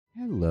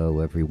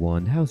Hello,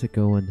 everyone. How's it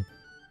going?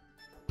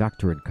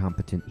 Dr.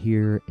 Incompetent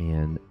here,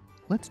 and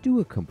let's do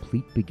a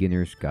complete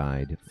beginner's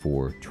guide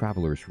for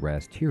Traveler's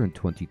Rest here in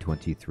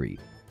 2023.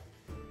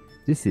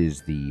 This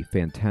is the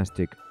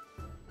fantastic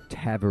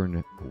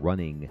tavern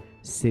running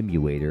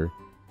simulator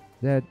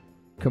that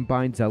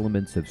combines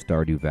elements of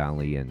Stardew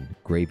Valley and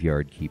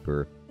Graveyard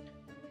Keeper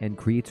and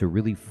creates a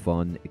really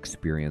fun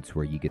experience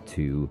where you get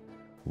to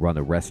run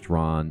a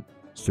restaurant,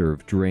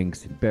 serve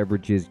drinks and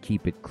beverages,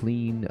 keep it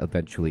clean,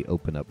 eventually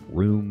open up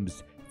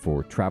rooms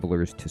for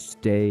travelers to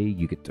stay.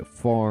 You get to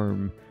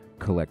farm,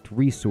 collect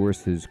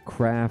resources,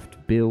 craft,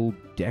 build,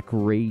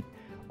 decorate,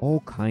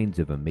 all kinds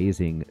of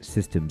amazing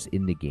systems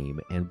in the game.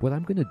 And what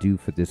I'm going to do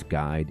for this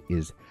guide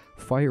is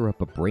fire up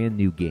a brand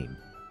new game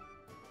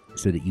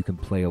so that you can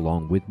play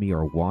along with me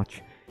or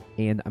watch.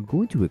 And I'm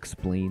going to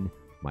explain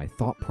my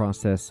thought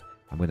process.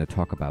 I'm going to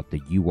talk about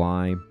the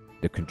UI,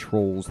 the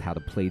controls, how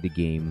to play the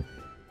game,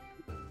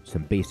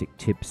 some basic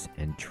tips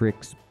and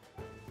tricks,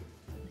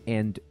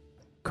 and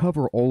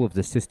cover all of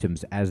the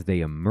systems as they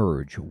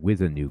emerge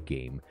with a new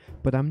game.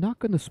 But I'm not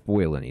going to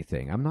spoil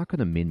anything. I'm not going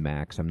to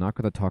min-max. I'm not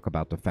going to talk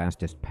about the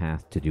fastest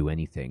path to do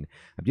anything.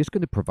 I'm just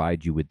going to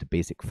provide you with the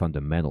basic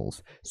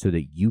fundamentals so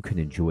that you can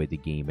enjoy the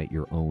game at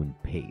your own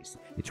pace.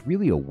 It's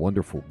really a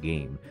wonderful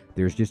game.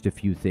 There's just a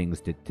few things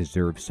that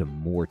deserve some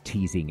more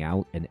teasing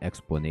out and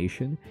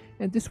explanation,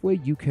 and this way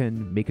you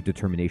can make a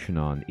determination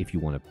on if you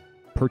want to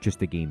purchase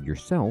the game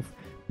yourself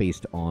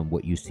based on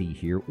what you see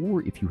here,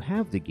 or if you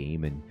have the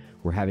game and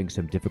we're having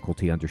some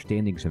difficulty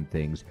understanding some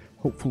things,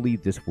 hopefully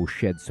this will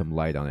shed some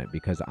light on it,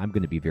 because I'm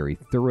going to be very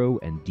thorough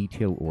and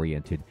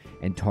detail-oriented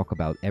and talk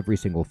about every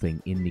single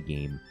thing in the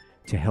game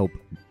to help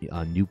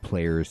new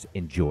players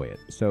enjoy it.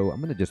 So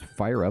I'm going to just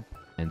fire up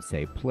and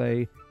say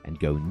play and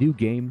go new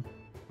game,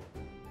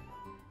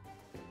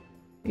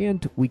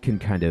 and we can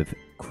kind of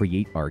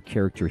create our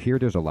character here.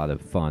 There's a lot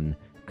of fun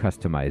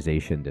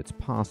customization that's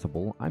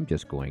possible. I'm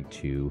just going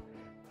to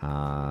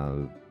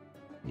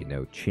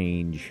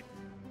change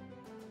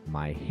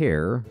my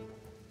hair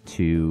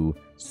to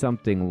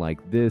something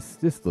like this.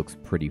 This looks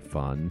pretty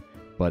fun,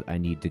 but I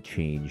need to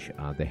change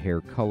the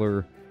hair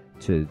color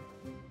to,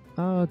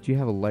 do you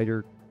have a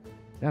lighter?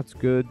 That's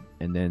good.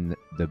 And then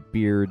the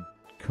beard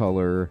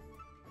color.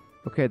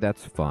 Okay,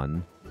 that's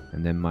fun.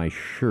 And then my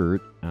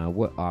shirt,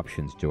 what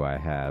options do I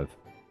have?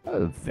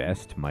 A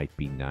vest might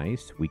be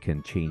nice. We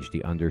can change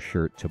the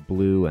undershirt to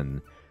blue and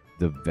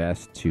the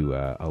vest to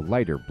a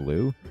lighter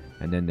blue.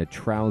 And then the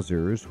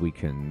trousers, we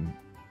can...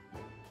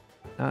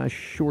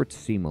 shorts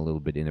seem a little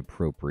bit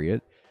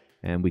inappropriate.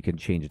 And we can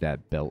change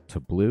that belt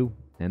to blue.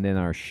 And then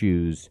our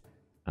shoes,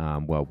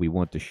 we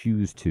want the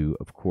shoes to,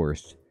 of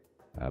course,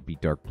 be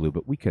dark blue.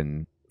 But we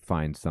can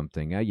find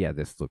something. Yeah,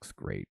 this looks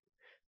great.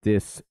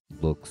 This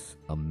looks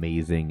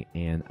amazing.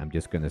 And I'm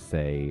just going to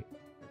say,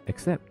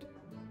 accept.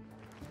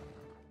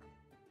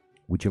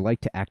 Would you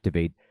like to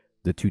activate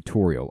the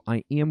tutorial?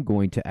 I am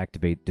going to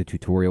activate the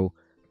tutorial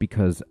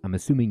because I'm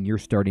assuming you're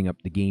starting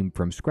up the game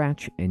from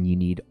scratch and you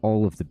need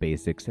all of the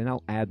basics, and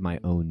I'll add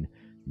my own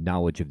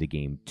knowledge of the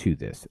game to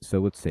this. So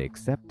let's say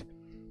accept.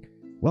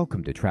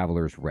 Welcome to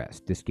Traveler's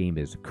Rest. This game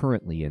is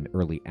currently in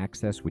early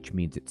access, which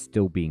means it's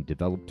still being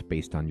developed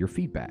based on your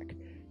feedback.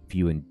 If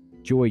you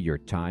enjoy your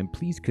time,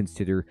 please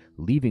consider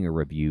leaving a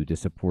review to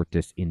support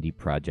this indie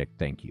project.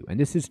 Thank you. And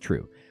this is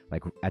true.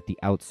 Like at the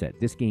outset,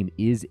 this game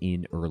is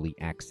in early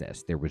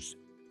access. There was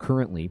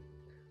currently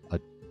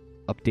an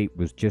update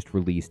was just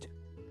released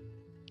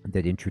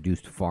that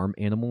introduced farm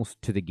animals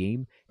to the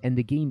game, and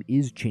the game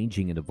is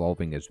changing and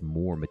evolving as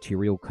more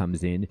material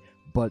comes in.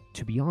 But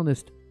to be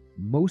honest,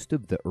 most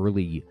of the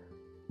early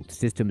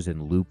systems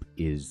and loop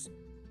is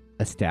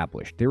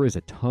established. There is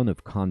a ton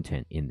of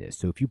content in this.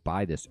 So if you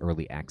buy this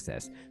early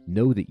access,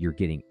 know that you're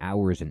getting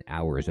hours and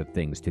hours of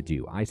things to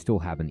do. I still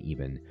haven't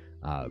even,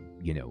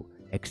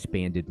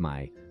 expanded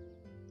my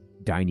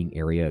dining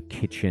area,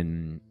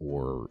 kitchen,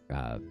 or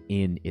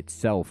inn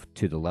itself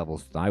to the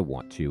levels that I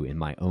want to in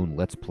my own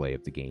Let's Play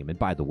of the game. And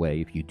by the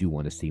way, if you do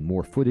want to see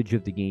more footage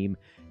of the game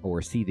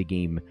or see the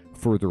game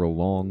further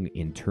along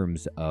in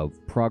terms of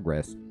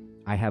progress,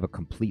 I have a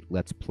complete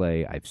Let's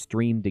Play. I've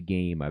streamed the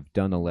game. I've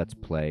done a Let's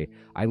Play.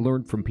 I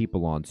learned from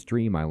people on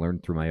stream. I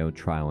learned through my own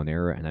trial and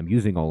error, and I'm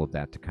using all of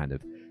that to kind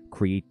of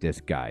create this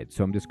guide.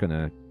 So I'm just going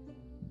to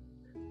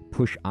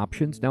push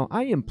options. Now,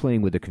 I am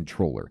playing with a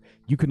controller.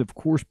 You can, of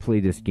course, play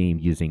this game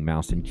using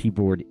mouse and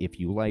keyboard if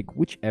you like,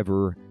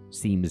 whichever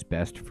seems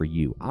best for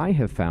you. I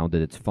have found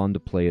that it's fun to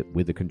play it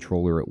with a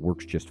controller. It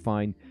works just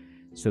fine.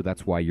 So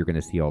that's why you're going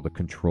to see all the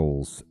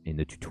controls in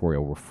the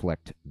tutorial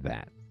reflect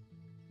that.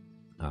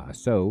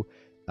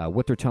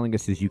 What they're telling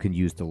us is you can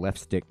use the left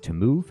stick to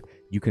move.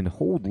 You can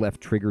hold left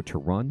trigger to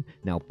run.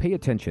 Now, pay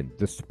attention.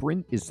 The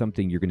sprint is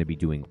something you're going to be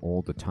doing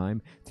all the time.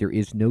 There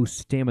is no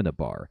stamina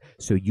bar,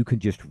 so you can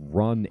just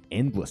run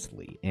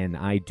endlessly, and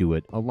I do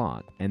it a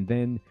lot. And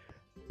then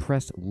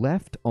press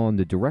left on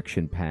the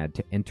direction pad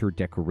to enter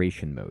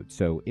decoration mode.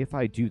 So if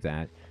I do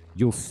that,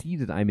 you'll see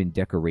that I'm in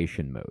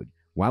decoration mode.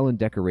 While in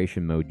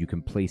decoration mode, you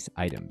can place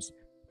items.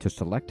 to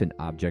select an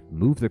object,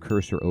 move the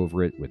cursor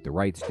over it with the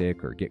right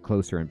stick, or get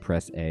closer and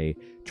press A.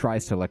 Try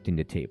selecting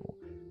the table.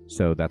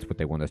 So that's what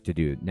they want us to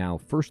do. Now,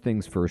 first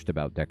things first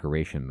about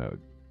decoration mode.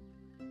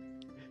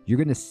 You're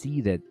going to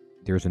see that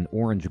there's an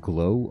orange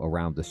glow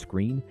around the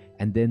screen,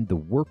 and then the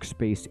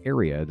workspace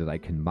area that I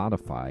can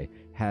modify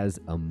has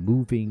a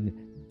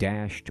moving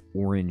dashed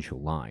orange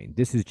line.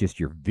 This is just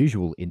your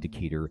visual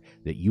indicator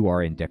that you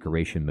are in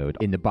decoration mode.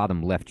 In the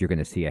bottom left, you're going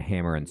to see a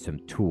hammer and some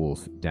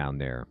tools down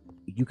there.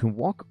 You can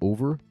walk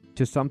over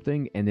to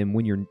something, and then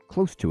when you're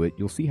close to it,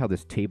 you'll see how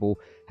this table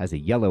has a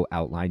yellow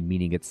outline,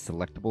 meaning it's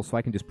selectable. So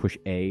I can just push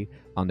A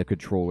on the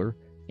controller,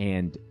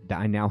 and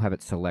I now have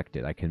it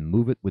selected. I can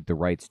move it with the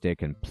right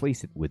stick and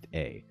place it with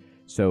A.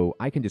 So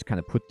I can just kind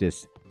of put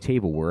this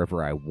table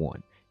wherever I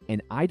want.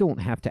 And I don't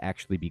have to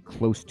actually be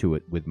close to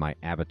it with my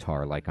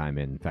avatar like I'm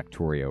in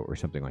Factorio or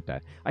something like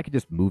that. I can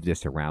just move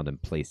this around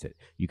and place it.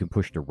 You can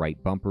push the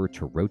right bumper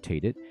to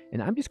rotate it.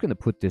 And I'm just going to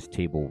put this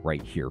table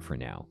right here for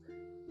now.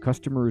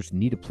 Customers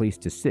need a place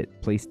to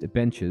sit. Place the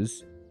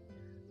benches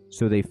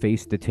so they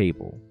face the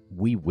table.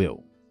 We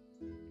will.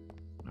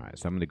 All right,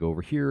 so I'm going to go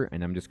over here,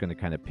 and I'm just going to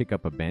kind of pick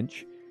up a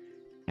bench.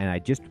 And I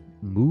just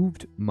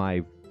moved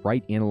my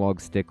right analog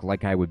stick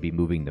like I would be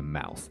moving the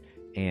mouse,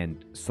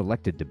 and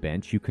selected the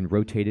bench. You can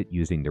rotate it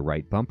using the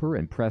right bumper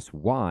and press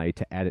Y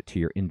to add it to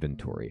your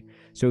inventory.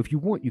 So if you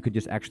want, you could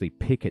just actually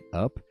pick it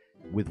up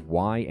with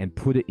Y and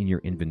put it in your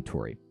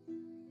inventory.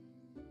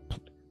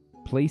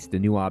 Place the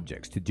new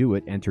objects. To do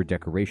it, enter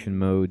decoration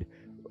mode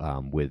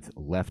with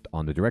left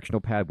on the directional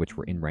pad, which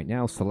we're in right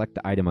now. Select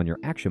the item on your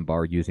action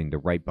bar using the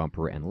right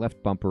bumper and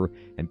left bumper,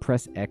 and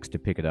press X to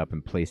pick it up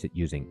and place it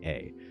using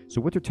A.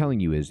 So what they're telling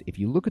you is, if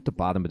you look at the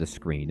bottom of the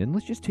screen, and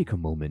let's just take a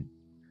moment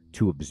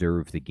to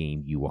observe the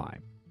game UI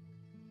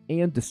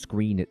and the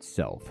screen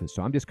itself.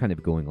 So I'm just kind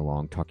of going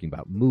along talking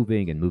about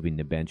moving and moving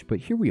the bench, but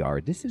here we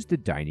are. This is the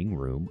dining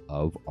room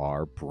of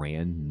our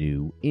brand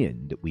new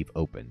inn that we've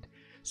opened.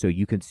 So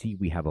you can see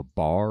we have a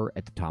bar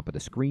at the top of the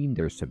screen.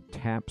 There's some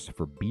taps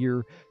for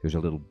beer. There's a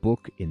little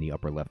book in the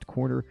upper left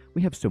corner.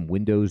 We have some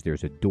windows.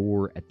 There's a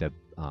door at the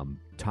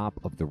top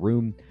of the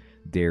room.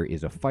 There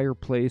is a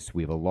fireplace.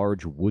 We have a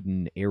large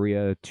wooden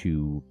area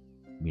to,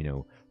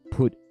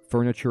 put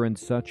furniture and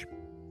such.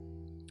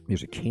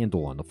 There's a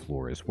candle on the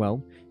floor as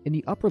well. In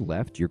the upper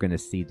left, you're going to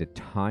see the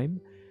time.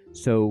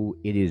 So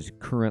it is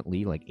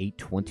currently like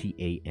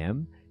 8:20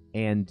 a.m.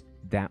 and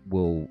that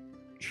will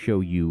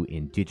show you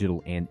in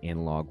digital and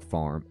analog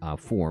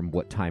form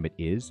what time it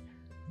is.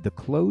 The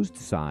closed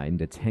sign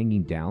that's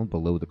hanging down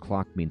below the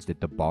clock means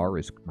that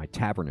my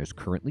tavern is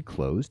currently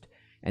closed.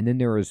 And then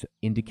there is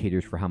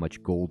indicators for how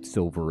much gold,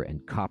 silver,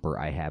 and copper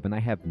I have, and I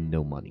have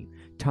no money.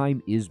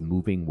 Time is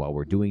moving while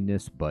we're doing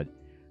this, but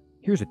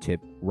here's a tip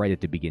right at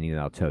the beginning that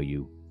I'll tell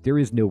you. There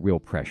is no real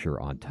pressure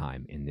on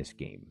time in this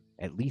game,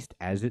 at least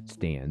as it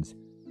stands.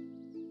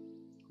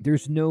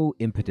 There's no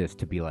impetus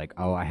to be like,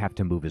 oh, I have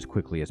to move as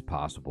quickly as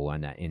possible,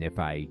 and if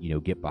I,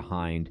 get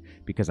behind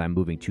because I'm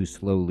moving too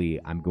slowly,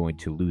 I'm going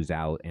to lose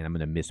out and I'm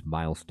going to miss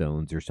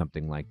milestones or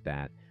something like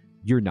that.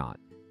 You're not.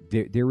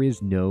 There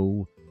is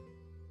no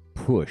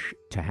push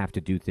to have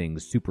to do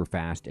things super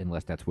fast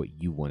unless that's what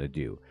you want to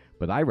do.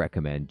 But I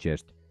recommend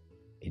just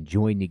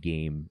enjoying the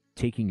game,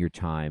 taking your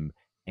time,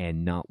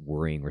 and not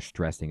worrying or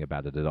stressing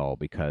about it at all,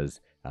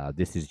 because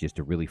this is just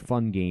a really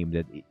fun game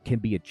that it can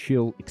be a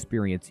chill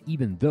experience,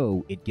 even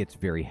though it gets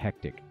very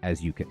hectic,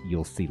 as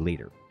you'll see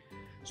later.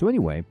 So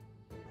anyway,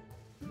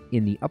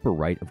 in the upper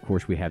right, of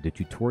course, we have the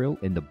tutorial.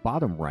 In the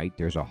bottom right,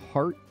 there's a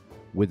heart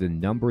with a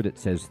number that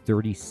says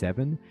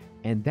 37,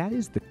 and that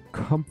is the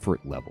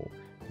comfort level.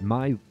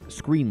 My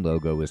screen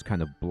logo is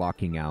kind of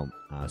blocking out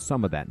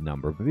some of that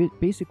number, but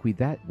basically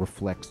that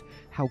reflects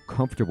how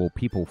comfortable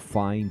people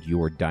find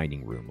your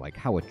dining room, like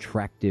how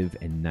attractive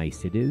and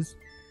nice it is.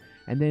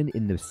 And then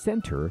in the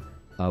center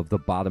of the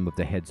bottom of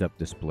the heads-up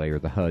display, or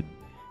the HUD,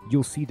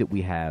 you'll see that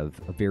we have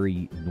a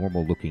very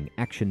normal-looking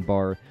action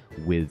bar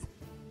with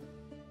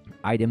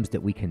items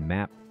that we can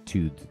map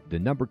to the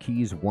number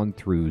keys 1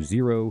 through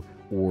 0,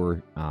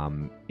 or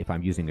if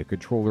I'm using a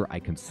controller, I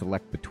can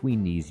select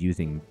between these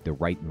using the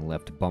right and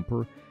left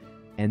bumper.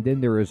 And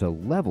then there is a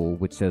level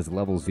which says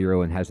level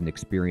 0 and has an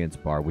experience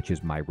bar, which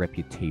is my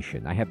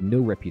reputation. I have no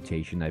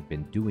reputation. I've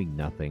been doing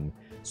nothing.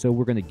 So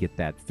we're going to get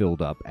that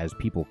filled up as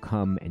people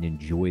come and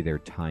enjoy their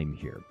time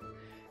here.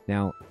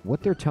 Now,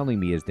 what they're telling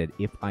me is that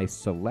if I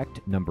select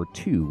number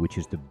 2, which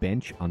is the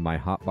bench on my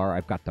hotbar,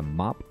 I've got the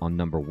mop on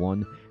number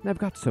 1, and I've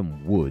got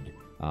some wood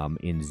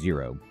in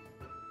 0.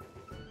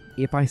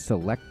 If I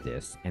select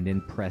this and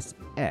then press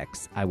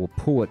X, I will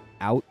pull it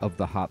out of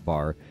the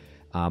hotbar,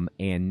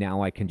 and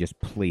now I can just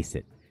place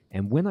it.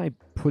 And when I'm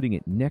putting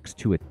it next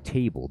to a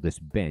table, this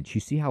bench,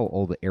 you see how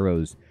all the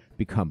arrows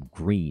become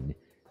green?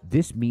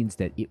 This means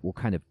that it will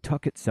kind of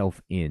tuck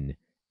itself in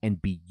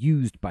and be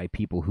used by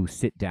people who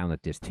sit down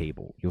at this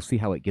table. You'll see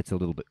how it gets a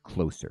little bit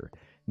closer.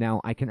 Now,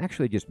 I can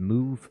actually just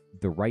move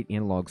the right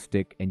analog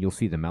stick, and you'll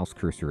see the mouse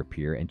cursor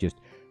appear, and just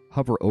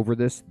hover over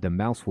this. The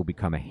mouse will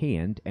become a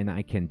hand, and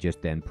I can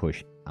just then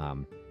push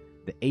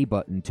the A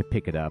button to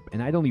pick it up,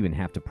 and I don't even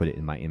have to put it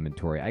in my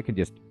inventory. I can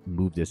just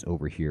move this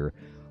over here.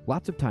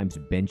 Lots of times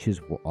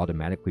benches will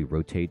automatically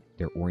rotate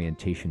their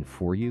orientation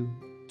for you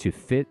to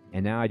fit,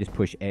 and now I just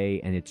push A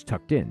and it's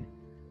tucked in.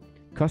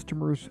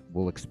 Customers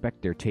will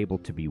expect their table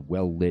to be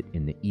well lit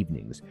in the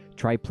evenings.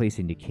 Try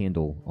placing the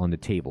candle on the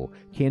table.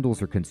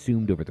 Candles are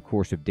consumed over the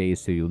course of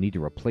days, so you'll need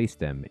to replace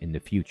them in the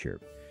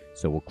future.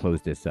 So we'll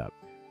close this up.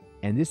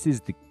 And this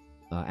is the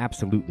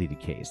absolutely the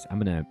case. I'm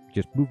going to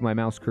just move my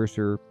mouse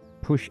cursor,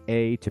 push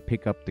A to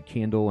pick up the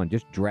candle, and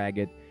just drag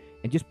it,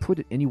 and just put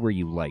it anywhere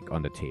you like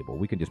on the table.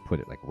 We can just put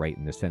it like right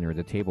in the center of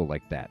the table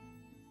like that.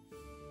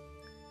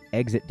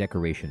 Exit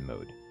decoration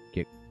mode.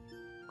 Get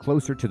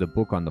closer to the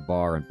book on the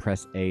bar and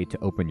press A to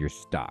open your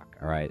stock.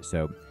 All right,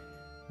 so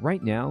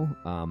right now,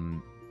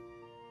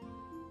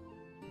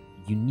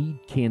 you need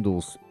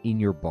candles in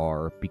your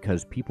bar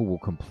because people will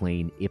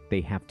complain if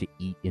they have to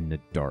eat in the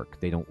dark.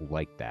 They don't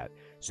like that.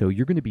 So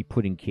you're going to be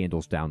putting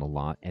candles down a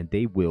lot, and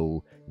they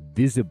will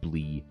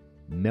visibly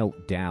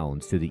melt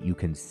down so that you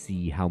can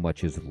see how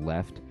much is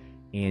left,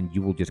 and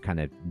you will just kind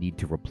of need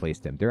to replace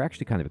them. They're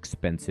actually kind of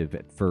expensive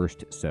at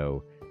first,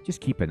 so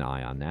just keep an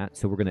eye on that.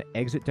 So we're going to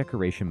exit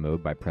decoration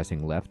mode by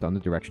pressing left on the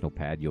directional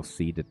pad. You'll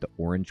see that the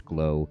orange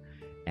glow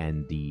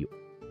and the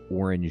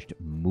oranged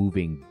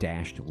moving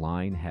dashed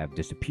line have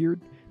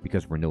disappeared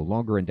because we're no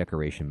longer in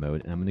decoration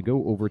mode. And I'm going to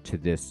go over to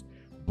this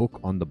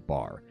book on the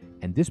bar.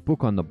 And this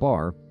book on the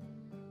bar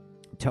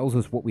tells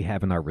us what we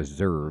have in our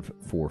reserve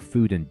for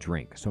food and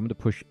drink. So I'm going to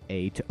push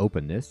A to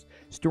open this.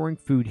 Storing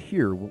food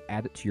here will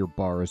add it to your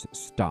bar's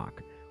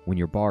stock. When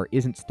your bar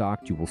isn't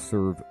stocked, you will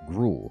serve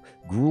gruel.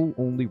 Gruel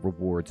only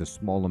rewards a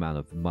small amount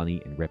of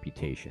money and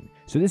reputation.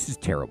 So this is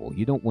terrible.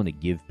 You don't want to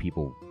give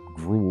people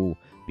gruel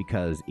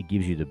because it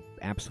gives you the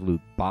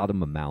absolute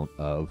bottom amount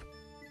of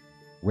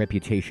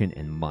reputation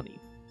and money.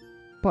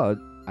 But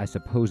I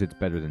suppose it's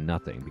better than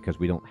nothing because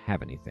we don't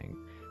have anything.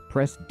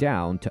 Press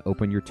down to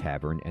open your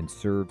tavern and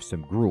serve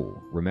some gruel.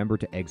 Remember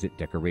to exit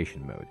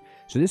decoration mode.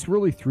 So this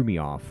really threw me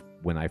off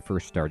when I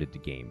first started the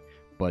game,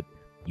 but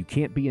you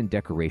can't be in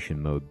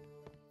decoration mode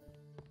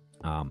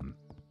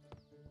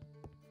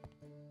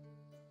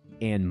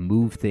and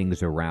move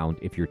things around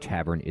if your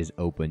tavern is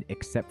open,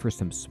 except for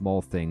some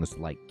small things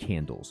like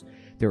candles.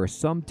 There are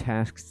some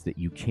tasks that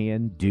you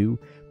can do,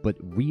 but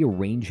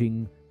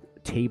rearranging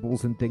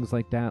tables and things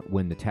like that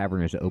when the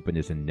tavern is open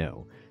is a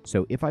no.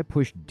 So if I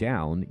push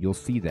down, you'll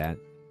see that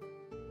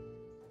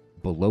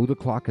below the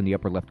clock in the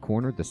upper left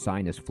corner, the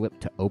sign is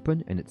flipped to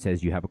open, and it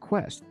says you have a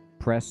quest.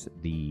 Press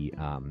the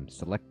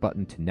select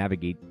button to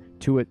navigate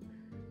to it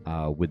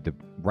with the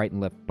right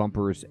and left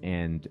bumpers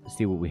and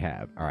see what we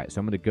have. All right, so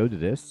I'm going to go to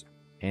this,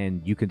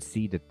 and you can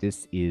see that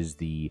this is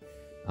the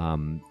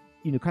kind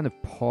of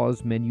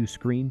pause menu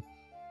screen.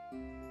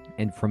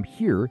 And from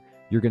here,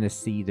 you're going to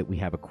see that we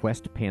have a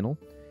quest panel.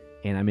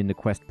 And I'm in the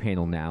quest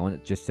panel now, and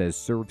it just says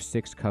serve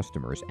 6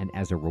 customers. And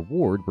as a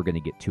reward, we're going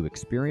to get 2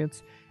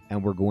 experience,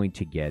 and we're going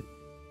to get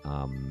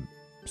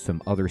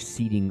some other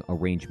seating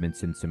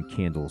arrangements and some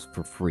candles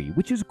for free,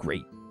 which is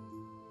great.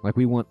 Like,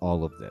 we want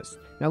all of this.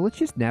 Now, let's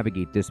just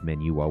navigate this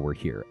menu while we're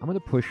here. I'm going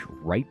to push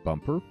right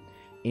bumper,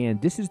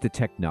 and this is the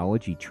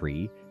technology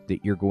tree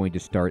that you're going to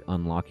start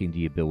unlocking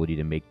the ability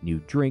to make new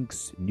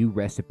drinks, new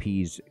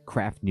recipes,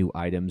 craft new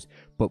items,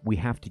 but we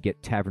have to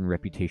get Tavern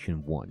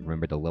Reputation 1.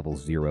 Remember the level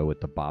 0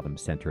 at the bottom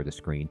center of the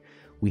screen?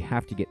 We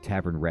have to get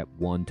Tavern Rep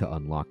 1 to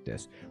unlock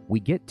this. We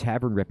get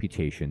Tavern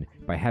Reputation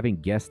by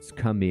having guests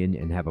come in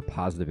and have a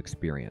positive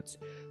experience.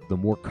 The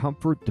more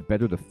comfort, the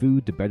better the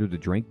food, the better the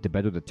drink, the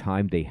better the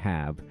time they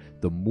have,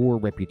 the more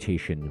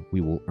reputation we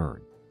will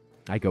earn.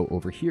 I go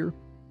over here.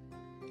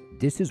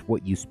 This is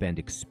what you spend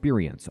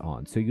experience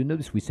on. So you'll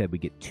notice we said we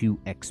get 2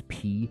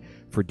 XP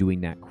for doing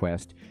that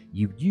quest.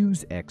 You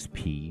use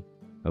XP,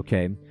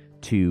 okay,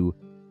 to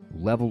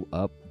level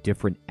up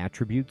different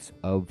attributes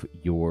of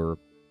your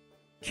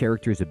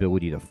character's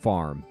ability to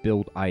farm,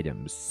 build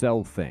items,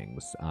 sell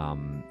things,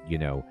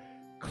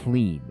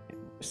 clean,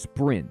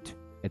 sprint,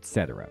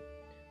 etc.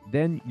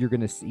 Then you're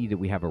going to see that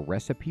we have a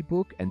recipe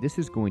book, and this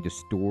is going to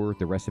store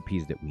the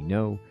recipes that we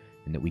know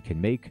and that we can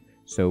make.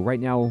 So right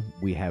now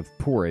we have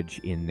porridge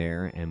in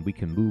there, and we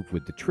can move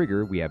with the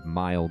trigger. We have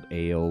mild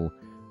ale,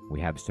 we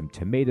have some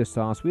tomato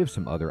sauce, we have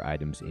some other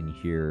items in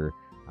here.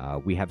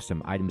 We have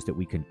some items that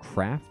we can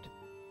craft,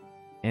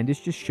 and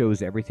this just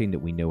shows everything that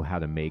we know how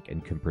to make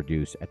and can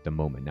produce at the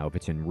moment. Now, if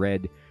it's in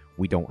red,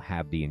 we don't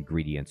have the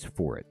ingredients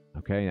for it.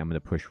 Okay, I'm going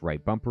to push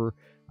right bumper.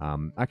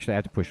 Actually, I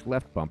have to push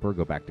left bumper,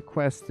 go back to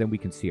quests, then we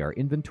can see our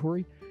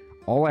inventory.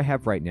 All I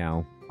have right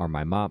now are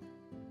my mop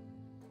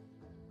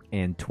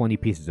and 20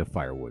 pieces of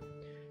firewood.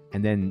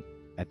 And then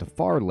at the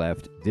far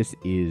left, this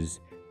is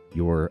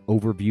your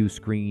overview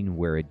screen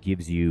where it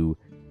gives you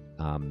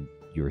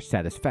your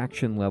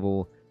satisfaction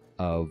level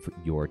of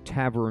your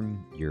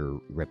tavern, your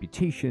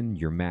reputation,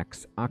 your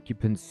max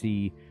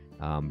occupancy,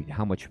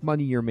 how much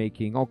money you're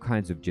making, all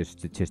kinds of just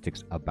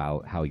statistics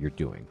about how you're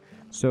doing.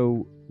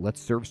 So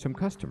let's serve some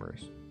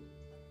customers.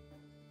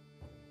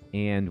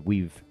 And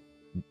we've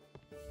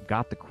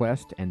got the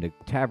quest, and the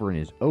tavern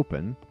is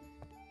open.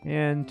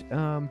 And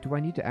do I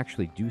need to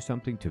actually do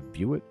something to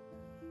view it?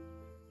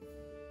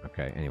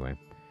 Okay, anyway.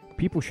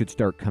 People should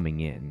start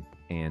coming in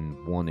and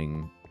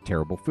wanting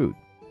terrible food.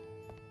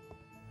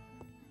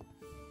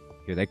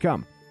 Here they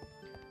come.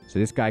 So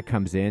this guy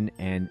comes in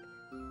and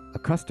a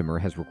customer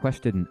has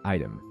requested an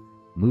item.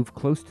 Move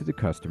close to the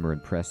customer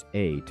and press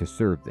A to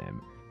serve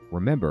them.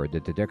 Remember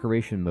that the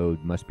decoration mode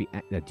must be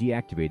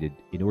deactivated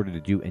in order to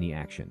do any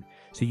action.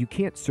 So you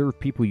can't serve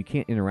people, you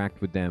can't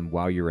interact with them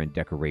while you're in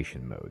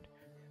decoration mode.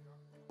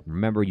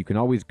 Remember, you can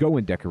always go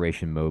in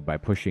decoration mode by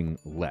pushing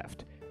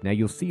left. Now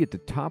you'll see at the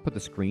top of the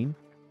screen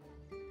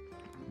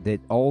that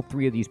all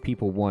three of these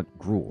people want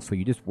gruel. So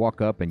you just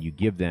walk up and you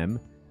give them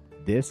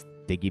this.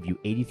 They give you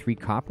 83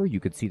 copper. You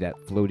could see that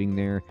floating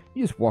there.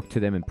 You just walk to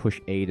them and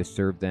push A to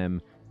serve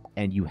them.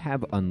 And you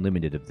have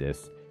unlimited of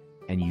this.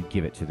 And you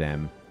give it to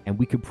them. And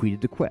we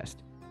completed the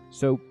quest.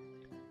 So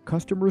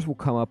customers will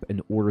come up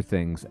and order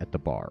things at the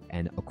bar.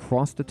 And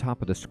across the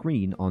top of the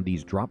screen on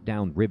these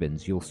drop-down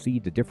ribbons, you'll see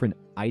the different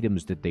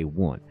items that they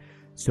want.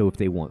 So if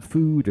they want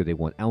food or they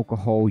want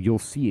alcohol, you'll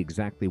see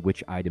exactly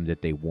which item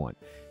that they want.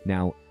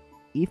 Now,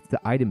 if the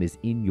item is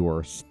in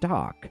your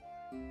stock,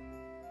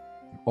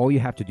 all you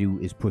have to do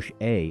is push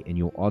A and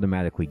you'll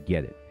automatically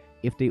get it.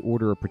 If they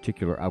order a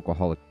particular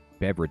alcoholic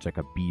beverage like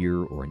a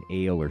beer or an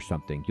ale or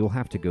something, you'll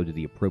have to go to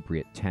the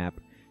appropriate tap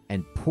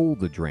and pull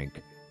the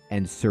drink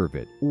and serve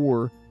it.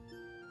 Or,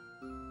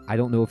 I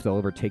don't know if they'll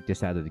ever take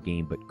this out of the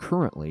game, but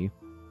currently,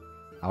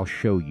 I'll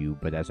show you,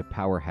 but as a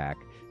power hack,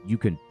 you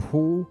can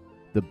pull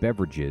the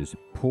beverages,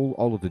 pull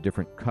all of the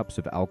different cups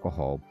of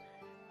alcohol,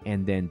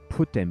 and then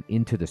put them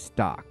into the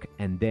stock.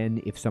 And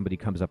then if somebody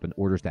comes up and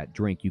orders that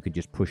drink, you can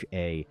just push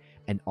A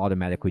and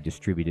automatically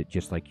distribute it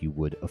just like you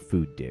would a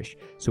food dish.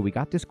 So we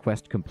got this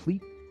quest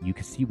complete. You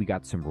can see we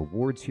got some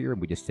rewards here, and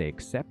we just say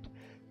accept.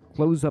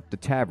 Close up the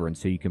tavern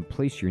so you can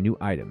place your new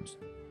items.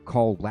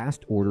 Call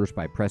last orders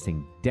by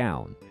pressing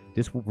down.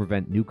 This will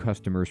prevent new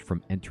customers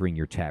from entering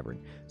your tavern.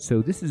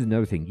 So this is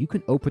another thing. You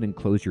can open and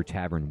close your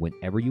tavern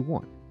whenever you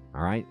want.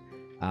 All right?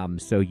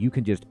 So you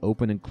can just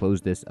open and close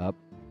this up.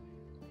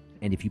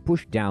 And if you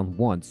push down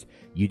once,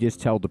 you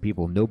just tell the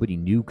people nobody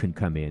new can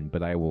come in,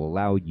 but I will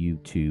allow you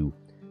to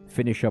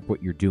finish up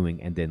what you're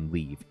doing and then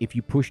leave. If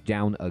you push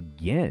down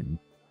again,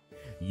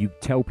 you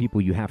tell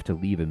people you have to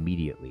leave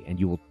immediately, and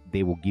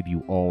they will give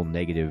you all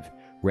negative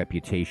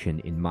reputation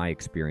in my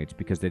experience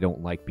because they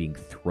don't like being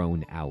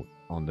thrown out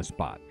on the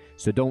spot.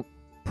 So don't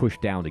push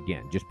down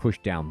again. Just push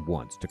down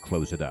once to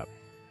close it up.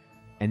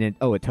 And then,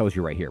 it tells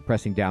you right here,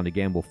 pressing down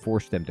again will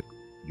force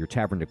your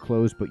tavern to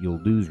close, but you'll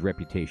lose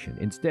reputation.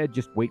 Instead,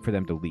 just wait for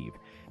them to leave.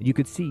 And you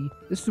can see,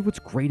 this is what's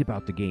great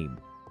about the game.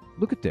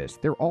 Look at this.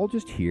 They're all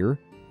just here,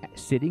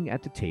 sitting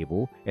at the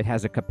table. It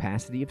has a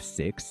capacity of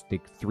 6,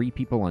 3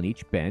 people on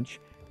each bench.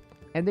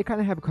 And they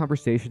kind of have a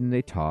conversation and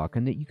they talk,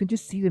 and you can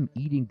just see them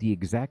eating the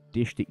exact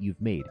dish that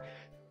you've made.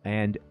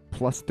 And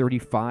plus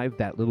 35,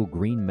 that little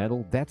green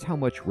medal, that's how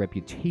much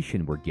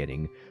reputation we're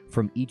getting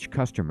from each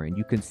customer. And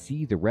you can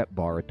see the rep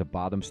bar at the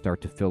bottom start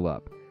to fill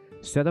up.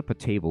 Set up a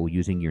table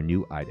using your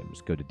new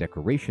items. Go to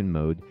decoration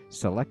mode,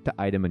 select the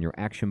item on your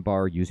action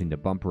bar using the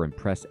bumper and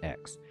press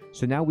X.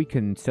 So now we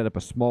can set up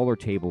a smaller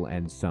table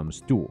and some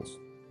stools.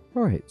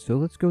 Alright, so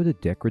let's go to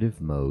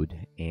decorative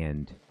mode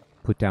and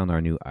put down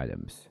our new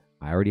items.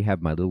 I already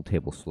have my little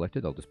table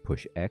selected. I'll just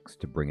push X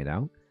to bring it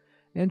out.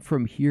 And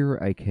from here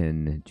I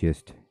can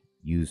just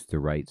use the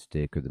right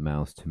stick or the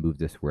mouse to move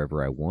this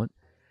wherever I want.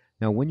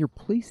 Now, when you're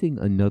placing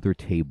another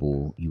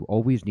table, you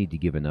always need to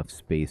give enough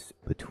space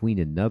between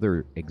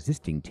another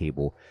existing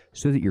table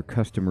so that your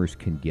customers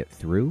can get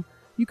through.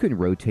 You can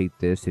rotate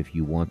this if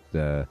you want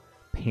the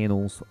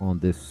panels on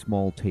this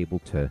small table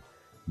to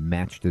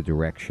match the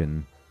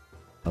direction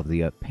of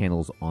the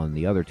panels on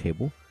the other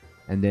table.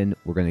 And then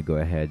we're going to go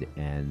ahead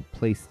and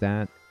place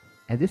that.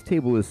 And this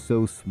table is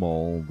so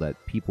small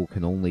that people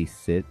can only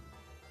sit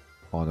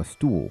on a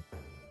stool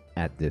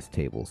at this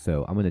table.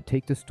 So I'm going to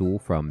take the stool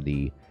from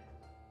the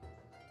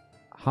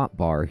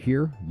hotbar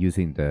here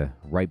using the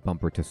right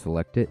bumper to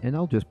select it, and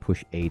I'll just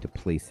push A to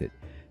place it.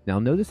 Now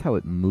notice how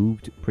it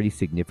moved pretty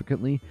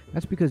significantly.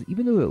 That's because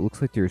even though it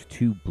looks like there's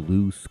 2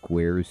 blue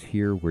squares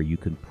here where you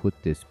can put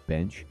this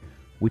bench,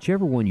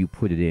 whichever one you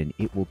put it in,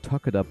 it will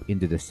tuck it up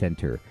into the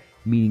center,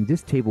 meaning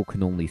this table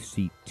can only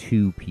seat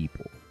 2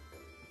 people.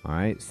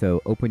 Alright,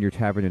 so open your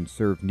tavern and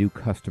serve new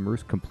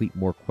customers, complete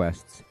more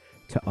quests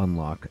to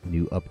unlock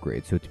new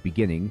upgrades. So at the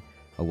beginning,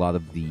 a lot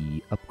of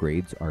the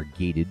upgrades are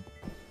gated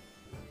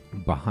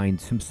behind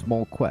some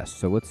small quests.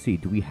 So let's see,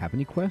 do we have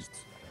any quests?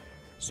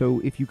 So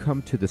if you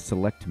come to the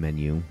select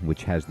menu,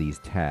 which has these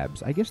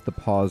tabs, I guess the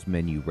pause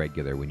menu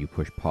regular, when you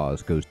push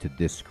pause, goes to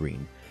this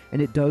screen.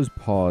 And it does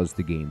pause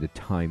the game, the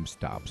time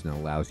stops, and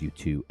allows you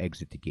to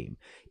exit the game.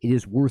 It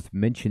is worth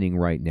mentioning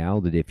right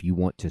now that if you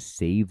want to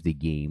save the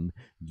game,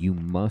 you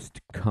must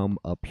come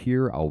up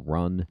here, I'll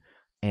run,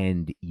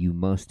 and you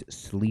must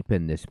sleep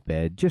in this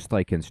bed, just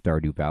like in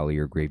Stardew Valley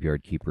or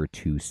Graveyard Keeper,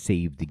 to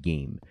save the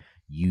game.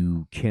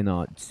 You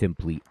cannot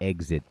simply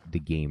exit the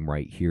game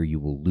right here. You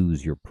will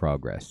lose your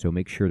progress. So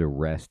make sure to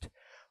rest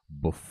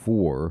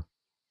before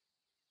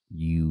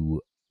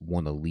you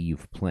want to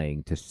leave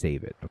playing to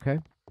save it, okay?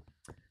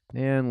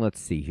 And let's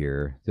see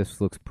here.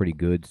 This looks pretty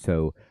good.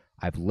 So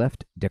I've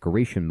left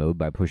decoration mode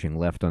by pushing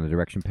left on the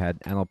direction pad,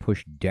 and I'll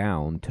push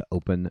down to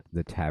open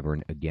the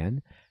tavern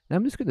again. Now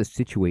I'm just going to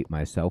situate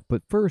myself,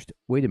 but first,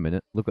 wait a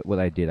minute. Look at what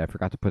I did. I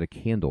forgot to put a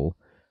candle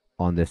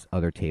on this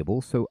other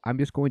table. So I'm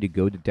just going to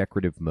go to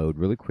decorative mode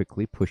really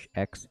quickly, push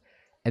X,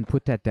 and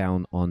put that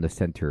down on the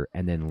center,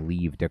 and then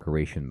leave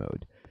decoration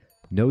mode.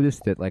 Notice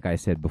that, like I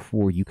said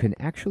before, you can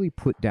actually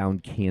put down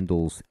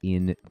candles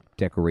in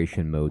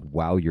decoration mode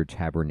while your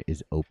tavern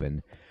is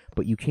open,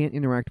 but you can't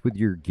interact with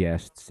your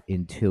guests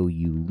until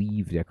you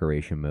leave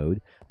decoration mode.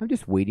 I'm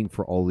just waiting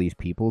for all these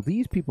people.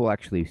 These people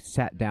actually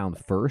sat down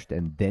first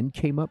and then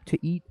came up to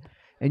eat,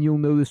 and you'll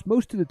notice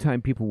most of the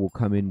time people will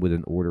come in with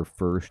an order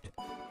first,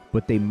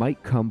 but they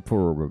might come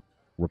for a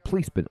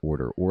replacement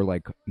order or,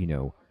 like, you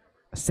know,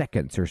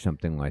 seconds or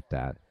something like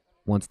that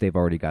once they've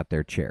already got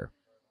their chair.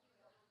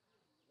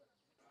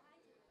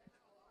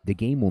 The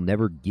game will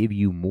never give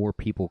you more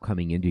people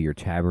coming into your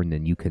tavern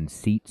than you can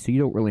seat, so you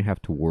don't really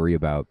have to worry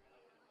about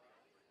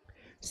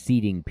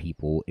seating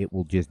people. It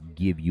will just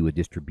give you a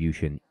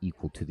distribution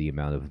equal to the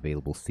amount of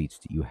available seats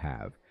that you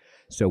have.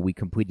 So we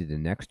completed the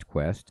next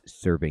quest,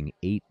 serving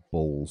 8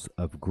 bowls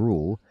of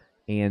gruel,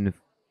 and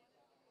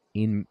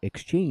in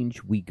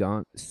exchange, we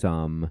got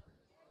some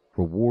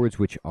rewards,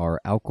 which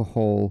are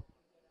alcohol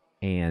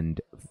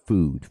and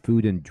food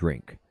and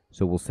drink.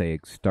 So we'll say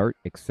start,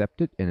 accept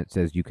it, and it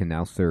says you can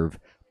now serve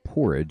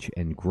porridge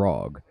and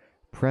grog.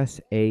 Press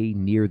A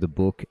near the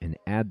book and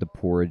add the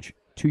porridge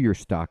to your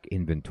stock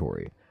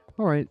inventory.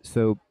 All right,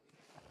 so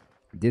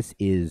this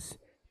is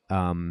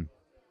an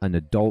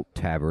adult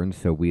tavern,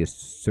 so we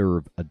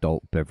serve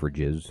adult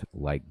beverages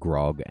like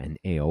grog and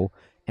ale.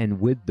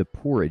 And with the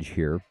porridge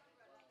here,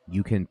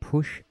 you can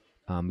push,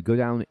 go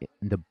down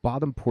in the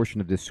bottom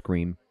portion of this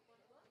screen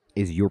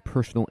is your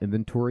personal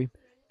inventory.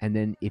 And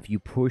then if you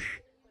push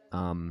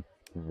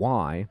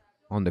Y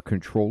on the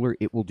controller,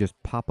 it will just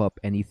pop up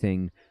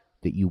anything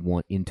that you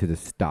want into the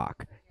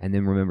stock. And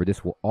then remember,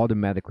 this will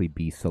automatically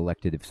be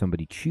selected if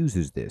somebody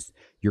chooses this.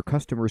 Your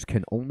customers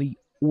can only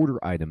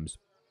order items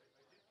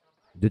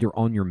that are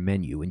on your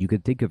menu, and you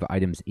can think of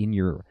items in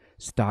your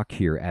stock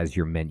here as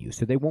your menu.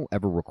 So they won't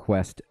ever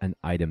request an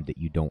item that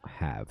you don't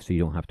have, so you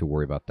don't have to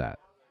worry about that.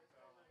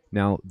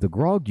 Now, the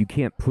grog you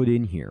can't put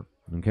in here.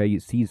 Okay, you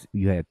see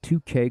you have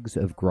 2 kegs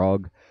of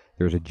grog.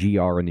 There's a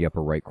GR in the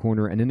upper right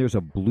corner, and then there's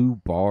a blue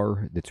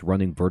bar that's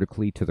running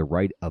vertically to the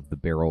right of the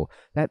barrel.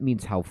 That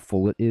means how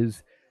full it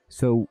is.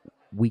 So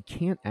we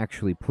can't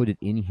actually put it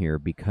in here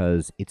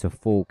because it's a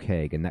full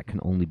keg, and that can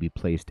only be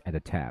placed at a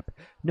tap.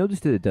 Notice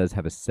that it does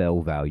have a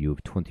sell value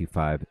of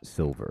 25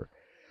 silver.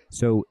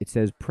 So it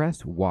says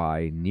press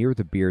Y near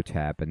the beer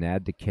tap and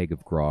add the keg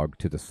of grog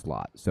to the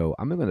slot. So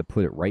I'm going to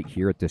put it right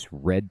here at this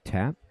red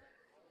tap,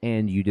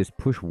 and you just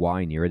push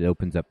Y near it. It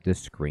opens up this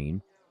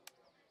screen.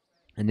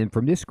 And then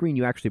from this screen,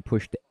 you actually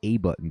push the A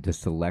button to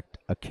select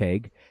a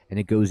keg, and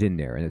it goes in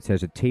there. And it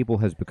says a table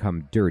has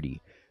become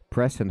dirty.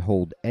 Press and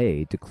hold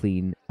A to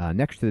clean,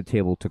 next to the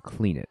table to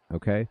clean it,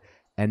 okay?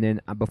 And then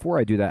before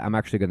I do that, I'm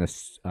actually going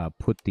to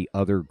put the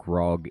other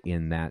grog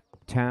in that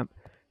tap.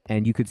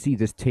 And you can see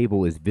this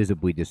table is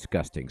visibly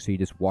disgusting. So you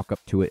just walk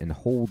up to it and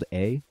hold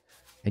A,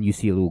 and you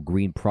see a little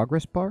green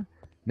progress bar.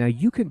 Now,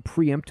 you can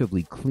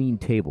preemptively clean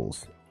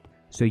tables.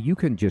 So you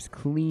can just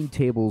clean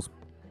tables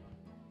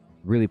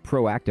really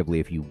proactively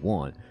if you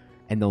want,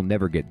 and they'll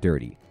never get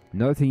dirty.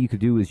 Another thing you could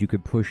do is you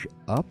could push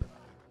up,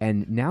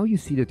 and now you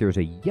see that there's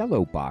a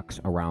yellow box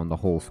around the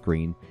whole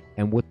screen.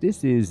 And what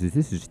this is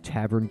this is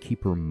Tavern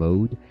Keeper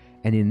mode.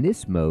 And in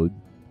this mode,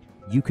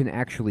 you can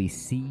actually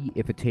see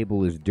if a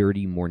table is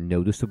dirty more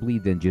noticeably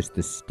than just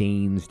the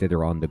stains that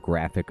are on the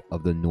graphic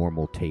of the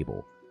normal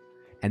table.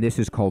 And this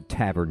is called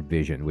Tavern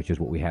Vision, which is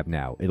what we have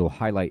now. It'll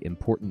highlight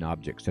important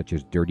objects such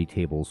as dirty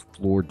tables,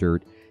 floor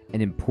dirt,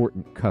 and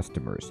important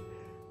customers.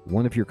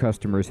 One of your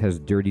customers has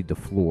dirtied the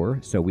floor,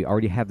 so we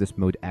already have this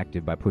mode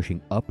active by pushing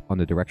up on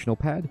the directional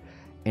pad.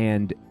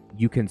 And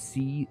you can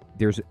see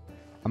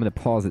I'm going to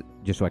pause it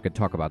just so I could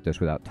talk about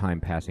this without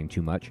time passing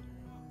too much.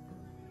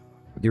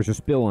 There's a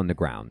spill on the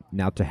ground.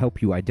 Now, to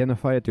help you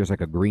identify it, there's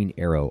like a green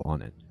arrow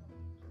on it.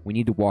 We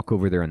need to walk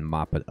over there and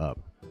mop it up.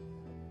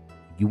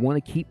 You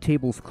want to keep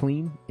tables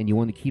clean, and you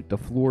want to keep the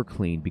floor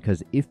clean,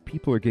 because if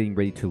people are getting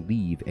ready to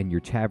leave and your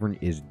tavern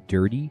is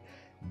dirty,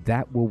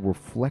 that will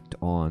reflect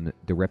on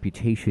the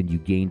reputation you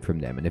gain from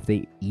them. And if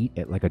they eat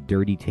at like a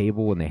dirty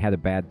table and they had a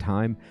bad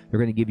time, they're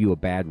going to give you a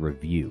bad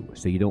review.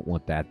 So you don't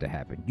want that to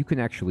happen. You can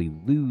actually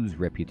lose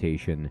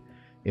reputation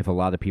if a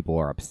lot of people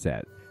are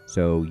upset.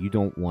 So you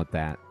don't want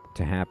that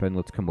to happen.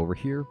 Let's come over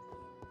here.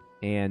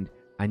 And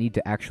I need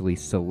to actually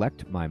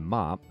select my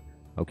mop,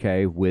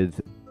 okay, with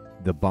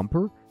the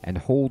bumper, and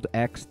hold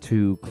X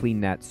to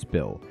clean that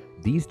spill.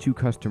 These 2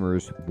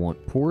 customers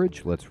want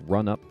porridge. Let's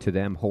run up to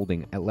them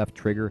holding at left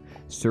trigger,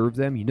 serve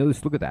them. You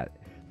notice, look at that.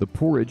 The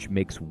porridge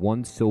makes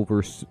 1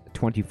 silver,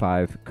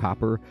 25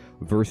 copper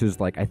versus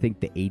like I think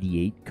the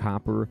 88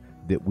 copper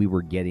that we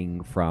were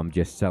getting from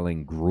just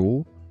selling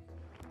gruel.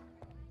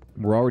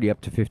 We're already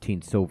up to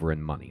 15 silver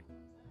in money.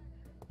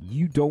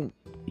 You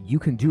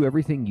can do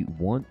everything you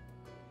want.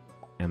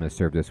 I'm going to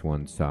serve this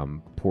one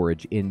some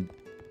porridge in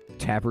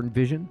tavern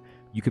vision.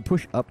 You can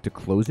push up to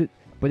close it,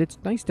 but it's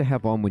nice to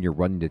have on when you're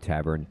running the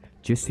tavern,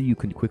 just so you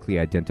can quickly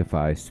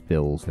identify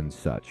spills and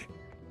such.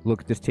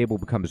 Look, this table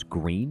becomes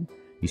green.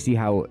 You see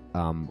how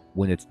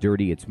when it's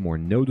dirty, it's more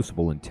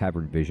noticeable in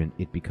tavern vision.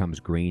 It becomes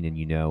green and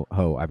you know,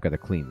 oh, I've got to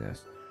clean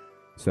this.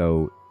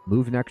 So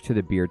move next to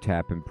the beer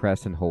tap and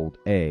press and hold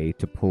A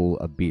to pull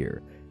a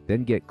beer.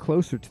 Then get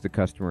closer to the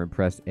customer and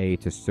press A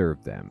to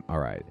serve them. All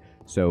right.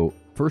 So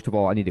first of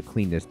all, I need to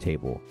clean this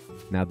table.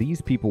 Now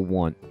these people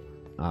want,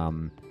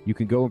 you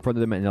can go in front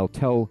of them and they'll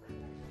tell,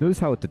 notice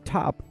how at the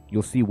top,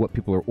 you'll see what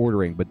people are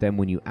ordering. But then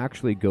when you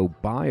actually go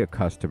by a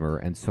customer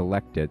and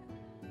select it,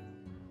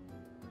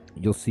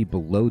 you'll see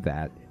below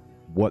that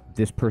what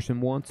this person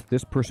wants.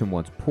 This person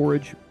wants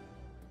porridge.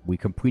 We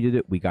completed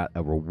it. We got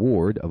a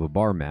reward of a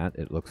bar mat,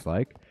 it looks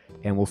like.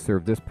 And we'll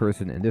serve this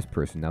person and this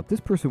person. Now, this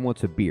person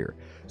wants a beer.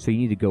 So you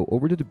need to go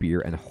over to the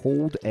beer and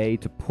hold A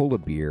to pull a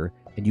beer,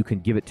 and you can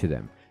give it to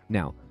them.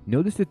 Now,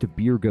 notice that the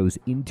beer goes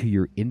into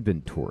your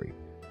inventory.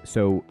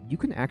 So you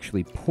can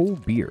actually pull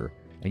beer,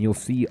 and you'll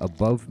see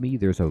above me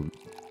there's a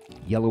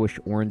yellowish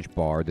orange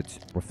bar that's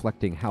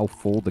reflecting how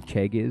full the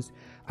keg is.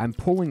 I'm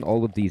pulling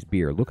all of these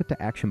beer. Look at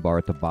the action bar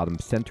at the bottom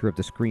center of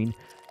the screen.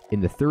 In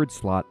the third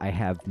slot, I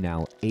have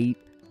now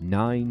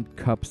 9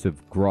 cups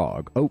of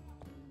grog. Oh,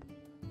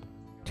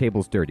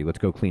 table's dirty. Let's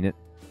go clean it.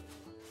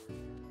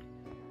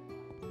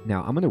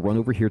 Now, I'm going to run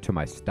over here to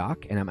my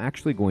stock, and I'm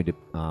actually going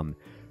to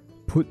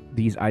put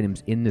these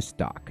items in the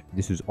stock.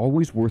 This is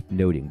always worth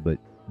noting, but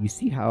you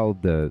see how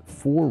the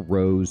 4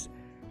 rows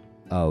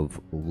of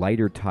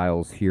lighter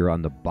tiles here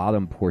on the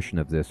bottom portion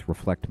of this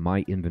reflect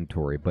my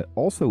inventory, but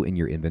also in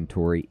your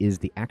inventory is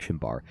the action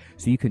bar.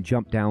 So you can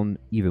jump down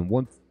even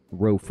 1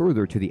 row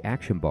further to the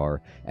action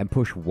bar and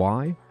push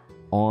Y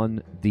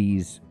on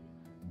the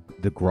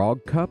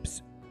grog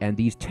cups, and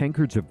these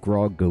tankards of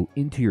grog go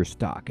into your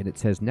stock, and it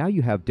says now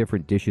you have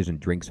different dishes and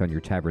drinks on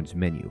your tavern's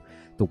menu.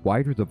 The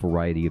wider the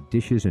variety of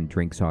dishes and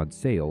drinks on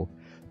sale,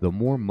 the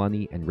more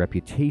money and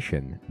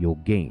reputation you'll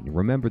gain.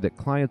 Remember that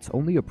clients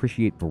only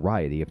appreciate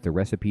variety if the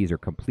recipes are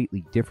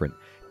completely different.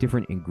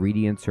 Different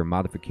ingredients or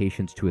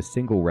modifications to a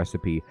single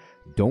recipe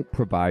don't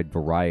provide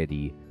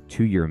variety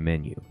to your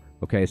menu.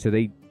 Okay, so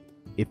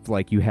if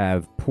like you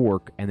have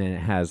pork and then it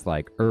has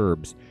like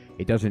herbs,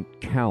 it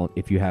doesn't count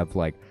if you have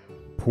like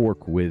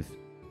pork with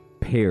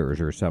pears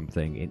or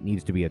something. It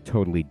needs to be a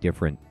totally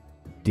different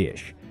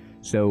dish.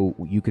 So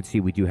you could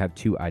see we do have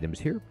 2 items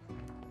here.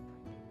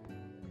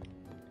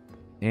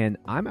 And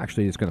I'm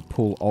actually just going to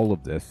pull all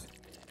of this.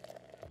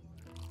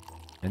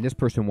 And this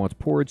person wants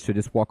porridge, so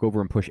just walk over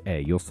and push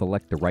A. You'll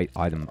select the right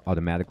item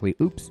automatically.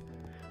 Oops,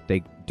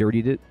 they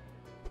dirtied it.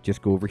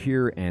 Just go over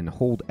here and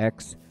hold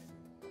X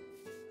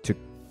to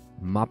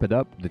mop it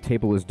up. The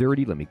table is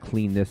dirty. Let me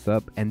clean this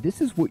up. And this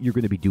is what you're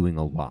going to be doing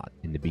a lot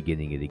in the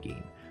beginning of the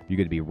game. You're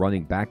going to be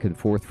running back and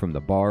forth from the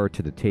bar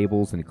to the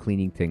tables and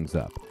cleaning things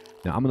up.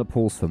 Now, I'm going to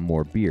pull some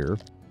more beer.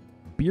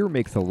 Beer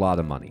makes a lot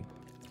of money.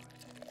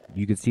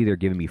 You can see they're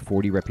giving me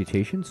 40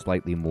 reputation,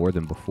 slightly more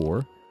than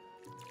before,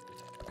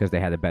 because they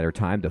had a better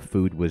time. The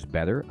food was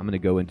better. I'm going to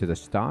go into the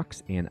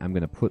stocks, and I'm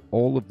going to put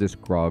all of this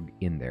grog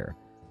in there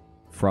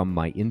from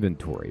my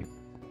inventory.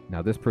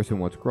 Now, this person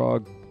wants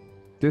grog.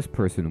 This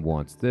person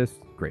wants this.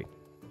 Great.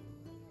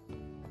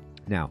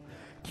 Now,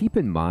 keep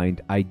in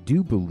mind, I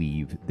do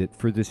believe that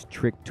for this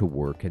trick to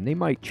work, and they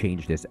might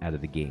change this out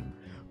of the game,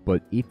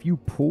 but if you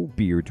pull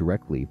beer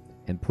directly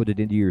and put it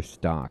into your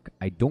stock,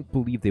 I don't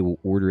believe they will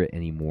order it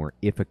anymore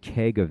if a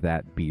keg of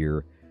that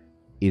beer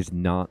is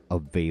not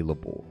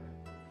available.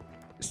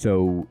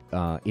 So,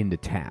 in the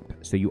tap.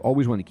 So you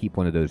always want to keep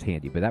one of those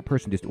handy. But that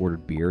person just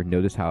ordered beer.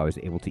 Notice how I was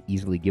able to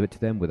easily give it to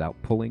them without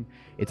pulling.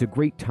 It's a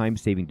great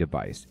time-saving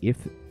device. If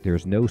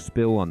there's no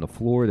spill on the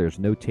floor, there's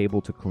no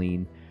table to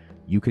clean,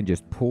 you can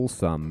just pull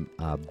some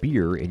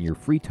beer in your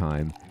free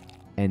time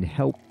and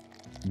help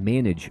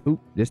manage. Oop,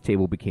 this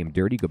table became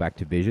dirty. Go back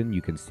to vision.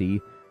 You can see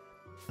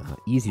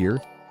easier.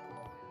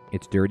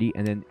 It's dirty.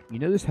 And then you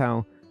notice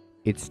how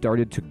it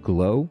started to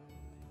glow?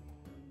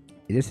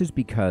 This is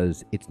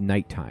because it's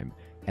nighttime.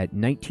 At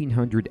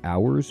 1900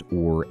 hours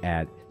or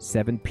at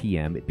 7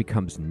 p.m., it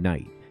becomes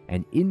night.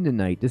 And in the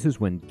night, this is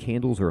when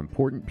candles are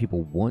important.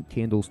 People want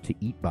candles to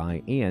eat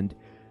by, and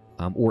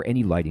or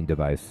any lighting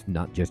device,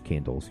 not just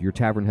candles. Your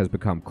tavern has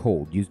become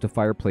cold. Use the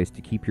fireplace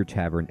to keep your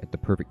tavern at the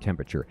perfect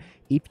temperature.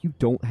 If you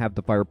don't have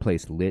the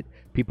fireplace lit,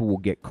 people will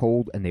get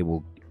cold and they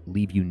will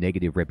leave you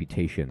negative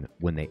reputation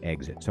when they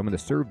exit. So I'm going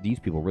to serve these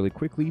people really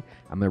quickly.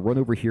 I'm going to run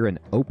over here and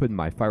open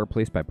my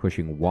fireplace by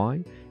pushing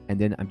Y, and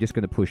then I'm just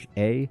going to push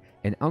A,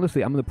 and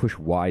honestly, I'm going to push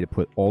Y to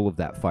put all of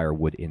that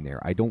firewood in there.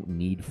 I don't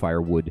need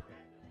firewood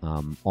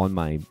on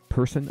my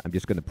person. I'm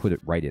just going to put it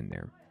right in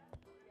there.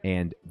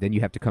 And then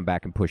you have to come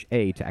back and push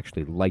A to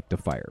actually light the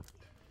fire.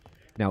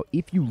 Now,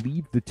 if you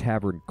leave the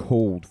tavern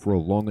cold for a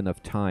long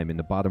enough time, in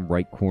the bottom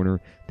right corner,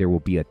 there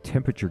will be a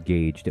temperature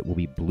gauge that will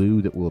be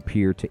blue that will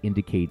appear to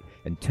indicate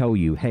and tell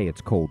you, hey,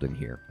 it's cold in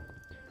here.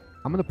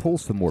 I'm going to pull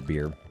some more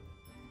beer.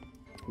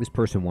 This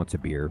person wants a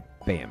beer.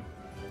 Bam.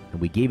 And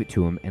we gave it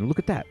to him, and look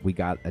at that. We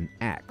got an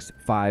axe,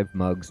 5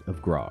 mugs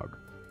of grog.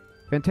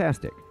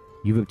 Fantastic.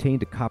 You've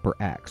obtained a copper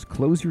axe.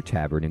 Close your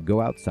tavern and go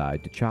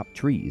outside to chop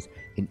trees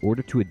in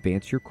order to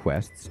advance your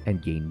quests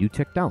and gain new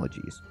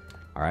technologies.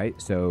 All right,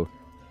 so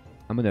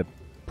I'm going to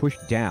push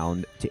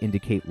down to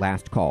indicate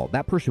last call.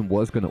 That person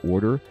was going to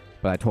order,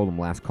 but I told them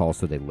last call,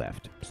 so they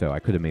left. So I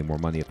could have made more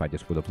money if I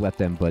just would have let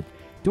them, but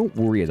don't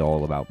worry at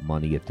all about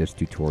money at this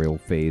tutorial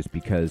phase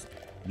because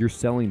you're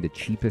selling the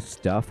cheapest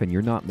stuff and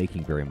you're not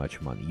making very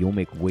much money. You'll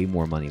make way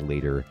more money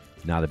later.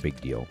 Not a big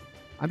deal.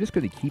 I'm just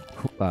going to keep...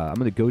 I'm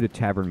going to go to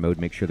tavern mode,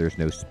 make sure there's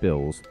no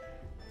spills,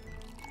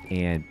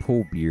 and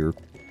pull beer.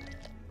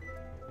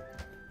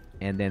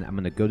 And then I'm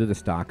going to go to the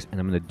stocks, and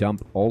I'm going to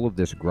dump all of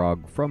this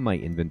grog from my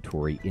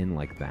inventory in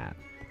like that.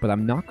 But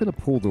I'm not going to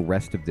pull the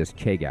rest of this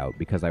keg out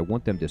because I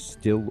want them to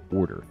still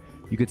order.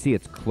 You can see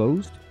it's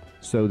closed,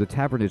 so the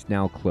tavern is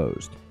now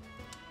closed.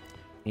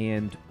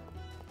 And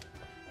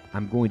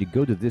I'm going to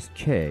go to this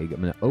keg.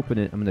 I'm going to open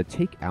it. I'm going to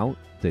take out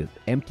the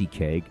empty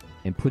keg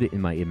and put it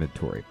in my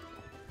inventory.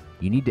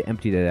 You need to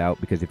empty that out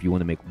because if you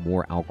want to make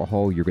more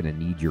alcohol, you're going to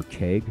need your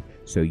keg.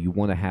 So you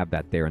want to have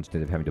that there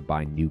instead of having to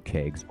buy new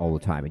kegs all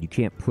the time. And you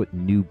can't put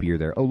new beer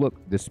there. Oh, look,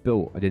 the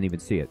spill. I didn't even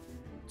see it.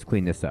 Let's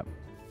clean this up.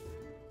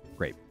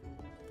 Great.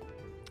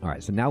 All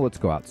right, so now let's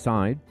go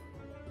outside.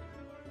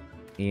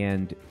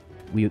 And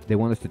they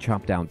want us to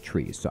chop down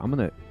trees. So I'm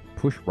going to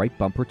push right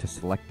bumper to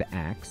select the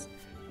axe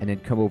and then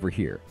come over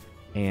here.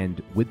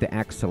 And with the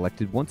axe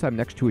selected, once I'm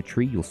next to a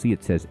tree, you'll see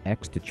it says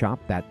X to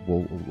chop. That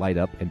will light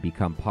up and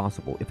become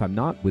possible. If I'm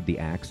not with the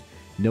axe,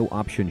 no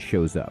option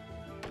shows up.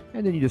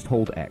 And then you just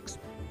hold X.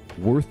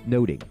 Worth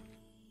noting,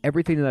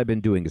 everything that I've been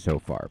doing so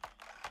far,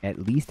 at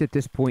least at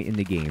this point in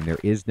the game, there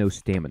is no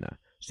stamina.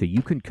 So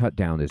you can cut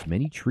down as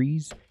many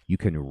trees, you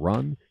can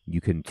run,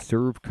 you can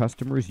serve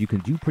customers, you can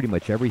do pretty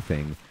much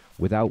everything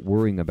without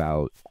worrying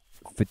about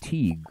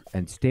fatigue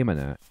and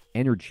stamina,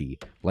 energy,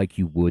 like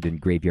you would in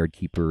Graveyard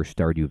Keeper,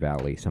 Stardew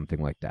Valley,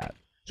 something like that.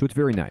 So it's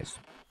very nice.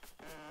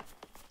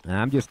 And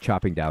I'm just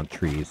chopping down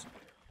trees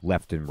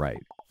left and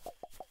right.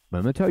 But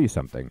I'm going to tell you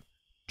something.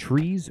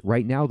 Trees,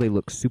 right now, they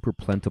look super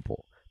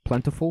plentiful.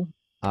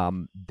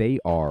 They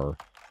are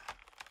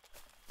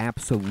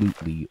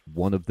absolutely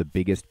one of the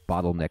biggest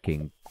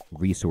bottlenecking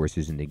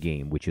resources in the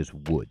game, which is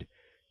wood.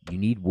 You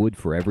need wood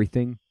for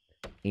everything,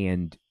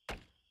 and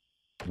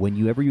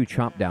whenever you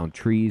chop down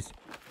trees,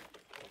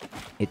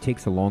 it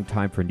takes a long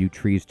time for new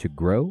trees to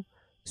grow.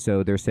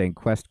 So they're saying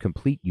quest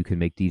complete. You can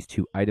make these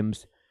 2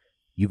 items.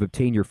 You've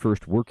obtained your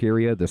first work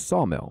area, the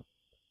sawmill.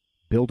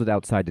 Build it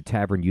outside the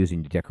tavern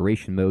using the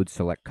decoration mode.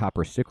 Select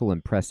copper sickle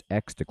and press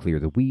X to clear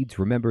the weeds.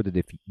 Remember that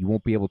if you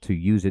won't be able to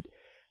use it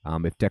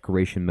if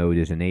decoration mode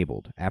is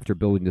enabled. After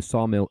building the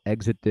sawmill,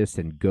 exit this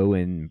and go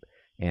in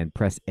and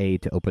press A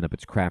to open up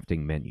its crafting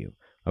menu.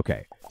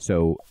 Okay,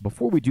 so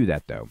before we do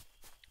that though,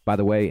 by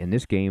the way, in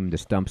this game, the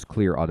stumps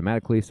clear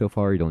automatically so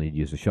far. You don't need to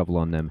use a shovel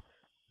on them.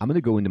 I'm going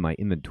to go into my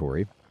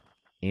inventory,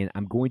 and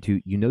I'm going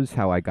to... You notice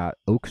how I got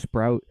oak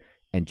sprout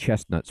and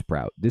chestnut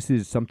sprout. This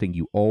is something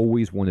you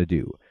always want to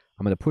do.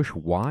 I'm going to push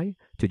Y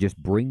to just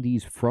bring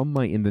these from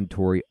my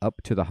inventory up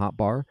to the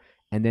hotbar.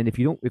 And then if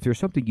there's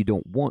something you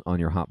don't want on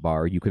your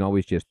hotbar, you can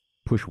always just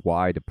push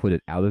Y to put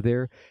it out of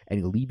there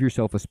and leave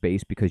yourself a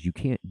space because you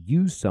can't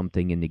use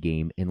something in the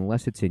game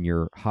unless it's in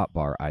your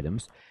hotbar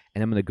items.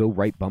 And I'm going to go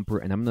right bumper,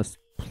 and I'm going to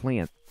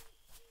plant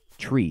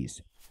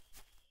trees.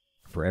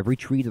 For every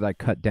tree that I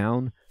cut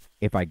down,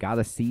 if I got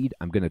a seed,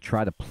 I'm going to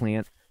try to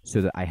plant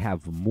so that I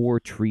have more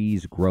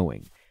trees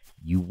growing.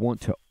 You want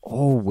to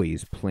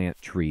always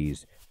plant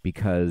trees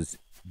because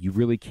you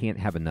really can't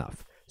have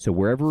enough. So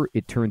wherever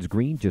it turns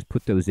green, just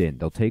put those in.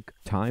 They'll take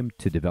time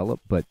to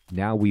develop, but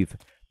now we've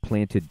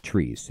planted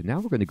trees. So now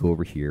we're going to go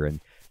over here, and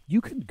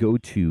you can go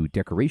to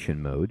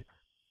decoration mode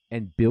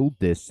and build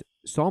this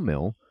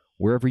sawmill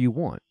wherever you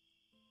want.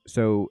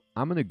 So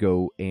I'm going to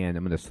go and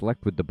I'm going to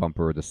select with the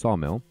bumper the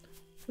sawmill.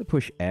 I'm going to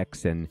push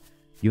X, and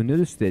you'll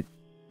notice that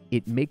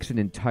it makes an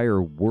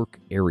entire work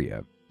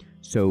area.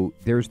 So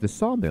there's the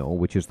sawmill,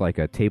 which is like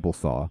a table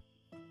saw,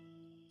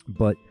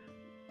 but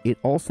it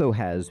also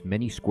has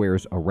many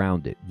squares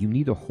around it. You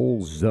need a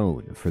whole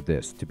zone for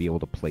this to be able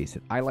to place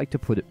it. I like to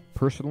put it,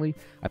 personally,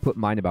 I put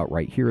mine about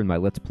right here in my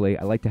Let's Play.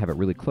 I like to have it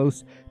really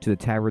close to the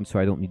tavern so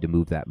I don't need to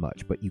move that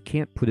much. But you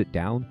can't put it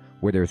down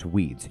where there's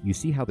weeds. You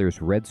see how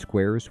there's red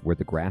squares where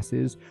the grass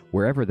is?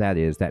 Wherever that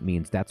is, that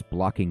means that's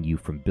blocking you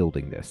from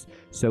building this.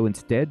 So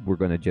instead, we're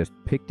going to just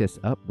pick this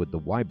up with the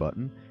Y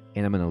button,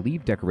 and I'm going to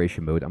leave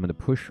decoration mode. I'm going to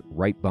push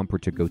right bumper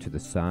to go to the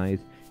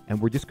side,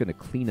 and we're just going to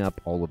clean up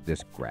all of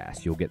this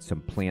grass. You'll get some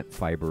plant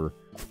fiber.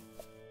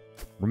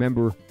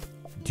 Remember,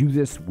 do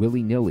this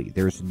willy-nilly.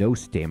 There's no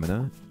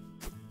stamina.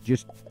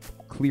 Just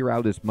clear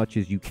out as much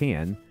as you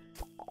can,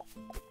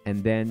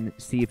 and then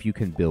see if you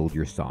can build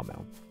your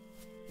sawmill.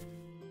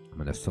 I'm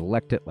going to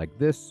select it like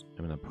this.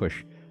 I'm going to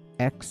push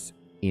X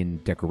in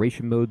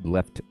decoration mode,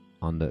 left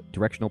on the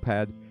directional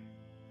pad.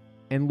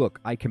 And look,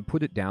 I can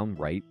put it down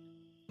right.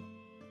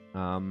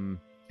 And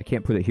I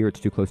can't put it here.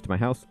 It's too close to my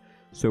house.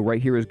 So right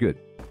here is good.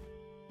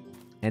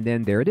 And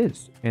then there it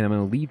is. And I'm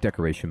going to leave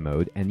decoration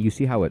mode. And you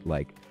see how it,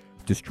 like,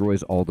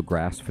 destroys all the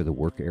grass for the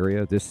work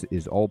area. This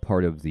is all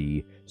part of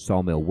the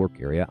sawmill work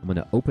area. I'm going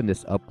to open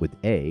this up with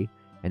A.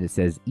 And it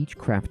says each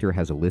crafter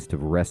has a list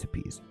of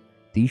recipes.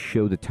 These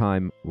show the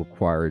time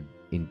required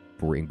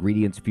for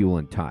ingredients, fuel,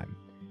 and time.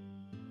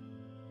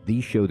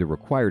 These show the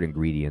required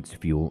ingredients,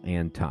 fuel,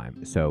 and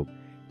time. So,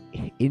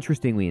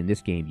 interestingly, in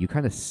this game, you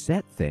kind of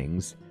set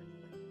things,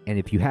 and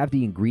if you have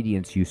the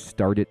ingredients, you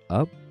start it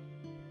up.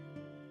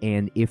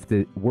 And if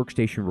the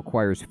workstation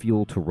requires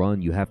fuel to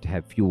run, you have to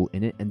have fuel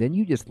in it, and then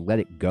you just let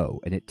it go.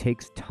 And it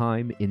takes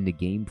time in the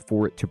game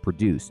for it to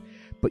produce.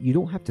 But you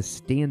don't have to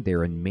stand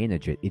there and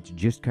manage it. It's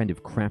just kind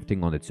of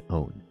crafting on its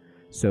own.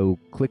 So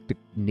click the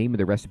name of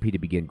the recipe to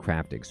begin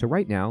crafting. So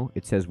right now,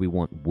 it says we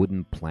want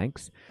wooden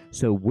planks.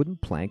 So wooden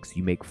planks,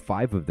 you make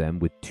 5 of them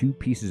with 2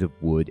 pieces of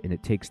wood, and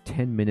it takes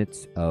 10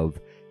 minutes of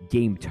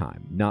game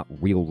time, not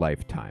real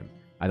life time,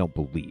 I don't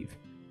believe.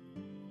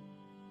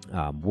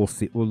 We'll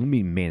see. Well, let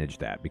me manage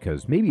that,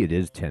 because maybe it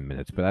is 10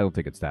 minutes, but I don't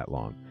think it's that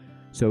long.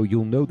 So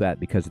you'll know that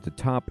because at the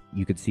top,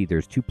 you can see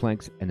there's 2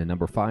 planks and the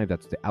number 5,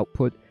 that's the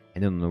output.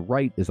 And then on the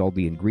right is all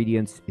the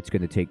ingredients. It's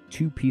going to take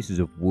 2 pieces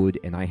of wood,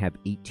 and I have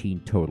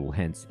 18 total,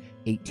 hence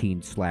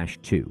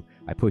 18/2.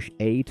 I push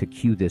A to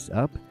queue this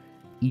up.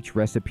 Each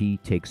recipe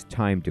takes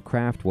time to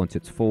craft. Once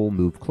it's full,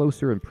 move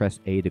closer and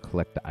press A to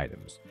collect the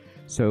items.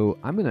 So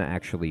I'm going to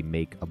actually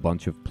make a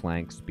bunch of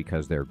planks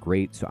because they're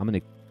great. So I'm going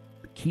to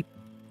keep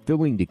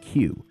filling the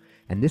queue.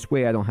 And this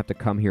way I don't have to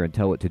come here and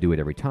tell it to do it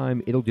every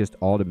time. It'll just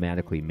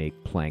automatically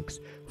make planks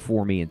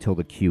for me until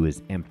the queue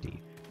is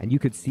empty. And you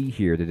could see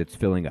here that it's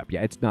filling up.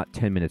 Yeah, it's not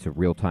 10 minutes of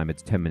real time,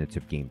 it's 10 minutes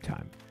of game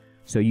time.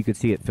 So you can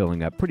see it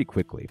filling up pretty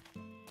quickly.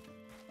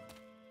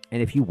 And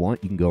if you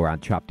want, you can go around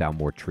and chop down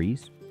more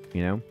trees,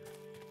 you know?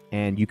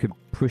 And you could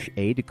push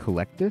A to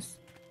collect this,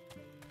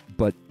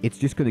 but it's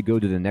just going to go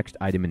to the next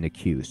item in the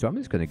queue. So I'm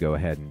just going to go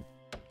ahead and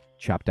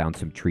chop down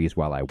some trees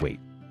while I wait.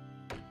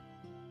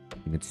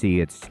 You can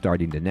see it's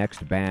starting the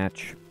next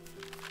batch.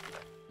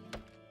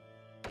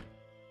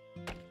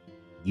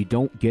 You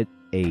don't get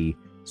a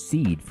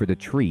seed for the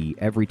tree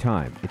every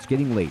time. It's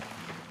getting late.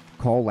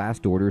 Call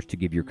last orders to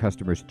give your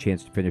customers a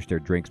chance to finish their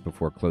drinks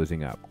before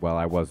closing up. Well,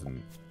 I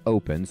wasn't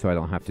open, so I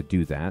don't have to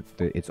do that.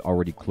 It's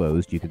already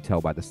closed. You can tell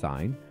by the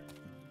sign.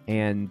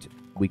 And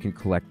we can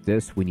collect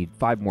this. We need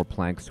 5 more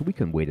planks, so we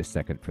can wait a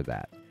second for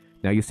that.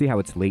 Now, you see how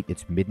it's late.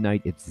 It's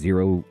midnight. It's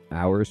 0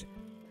 hours.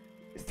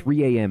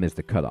 3 a.m. is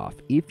the cutoff.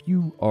 If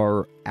you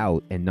are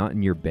out and not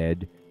in your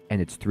bed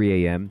and it's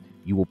 3 a.m.,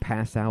 you will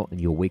pass out and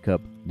you'll wake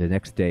up the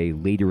next day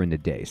later in the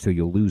day. So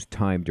you'll lose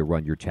time to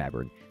run your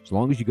tavern. As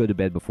long as you go to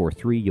bed before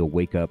 3, you'll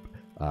wake up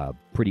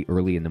pretty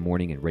early in the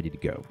morning and ready to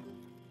go.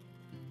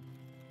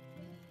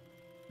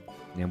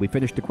 And we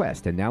finished the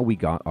quest, and now we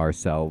got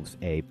ourselves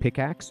a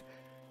pickaxe,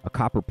 a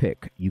copper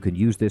pick. You can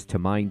use this to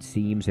mine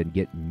seams and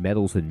get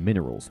metals and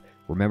minerals.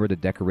 Remember, the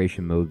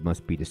decoration mode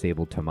must be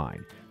disabled to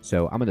mine.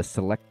 So I'm going to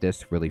select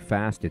this really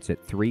fast. It's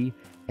at 3.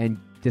 And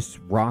this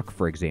rock,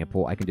 for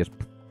example, I can just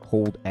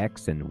hold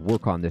X and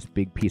work on this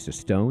big piece of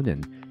stone,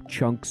 and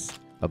chunks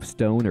of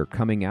stone are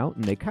coming out,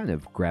 and they kind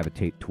of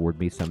gravitate toward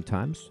me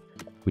sometimes,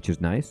 which is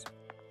nice.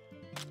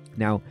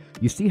 Now,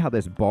 you see how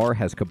this bar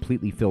has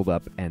completely filled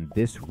up and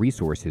this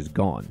resource is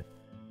gone.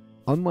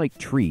 Unlike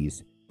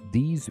trees,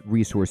 these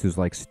resources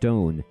like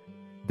stone,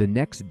 the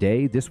next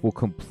day, this will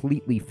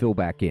completely fill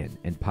back in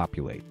and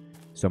populate.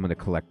 So I'm going to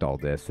collect all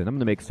this, and I'm going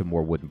to make some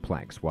more wooden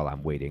planks while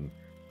I'm waiting.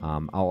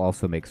 I'll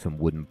also make some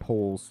wooden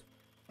poles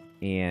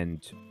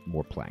and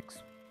more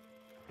planks.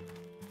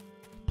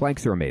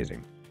 Planks are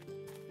amazing.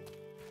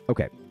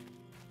 Okay.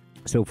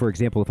 So, for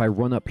example, if I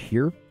run up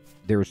here,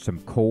 there's some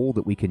coal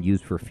that we can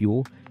use for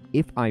fuel.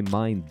 If I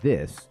mine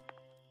this,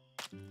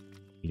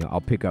 you know,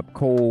 I'll pick up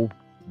coal,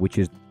 which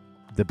is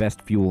the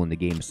best fuel in the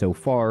game so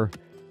far.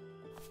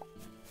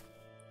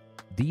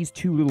 These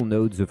 2 little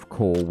nodes of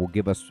coal will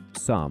give us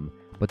some,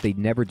 but they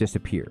never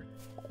disappear.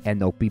 And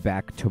they'll be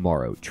back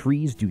tomorrow.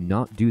 Trees do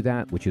not do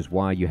that, which is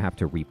why you have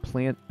to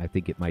replant. I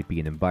think it might be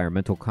an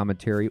environmental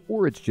commentary,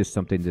 or it's just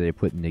something that they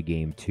put in the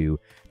game to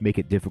make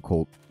it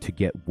difficult to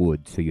get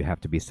wood, so you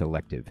have to be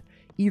selective.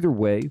 Either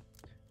way,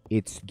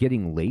 it's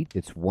getting late.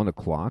 It's 1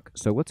 o'clock,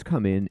 so let's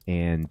come in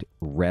and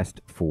rest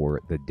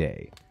for the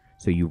day.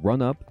 So you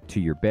run up to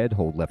your bed,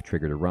 hold left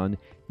trigger to run.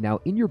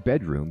 Now, in your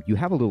bedroom, you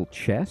have a little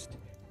chest,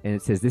 and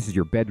it says this is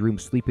your bedroom.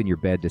 Sleep in your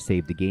bed to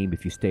save the game.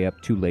 If you stay up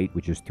too late,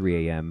 which is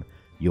 3 a.m.,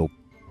 you'll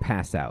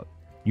pass out.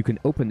 You can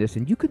open this,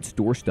 and you can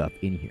store stuff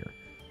in here.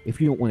 If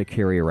you don't want to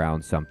carry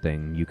around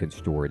something, you can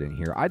store it in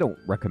here. I don't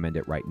recommend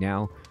it right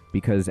now,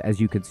 because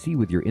as you can see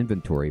with your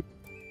inventory,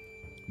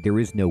 there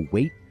is no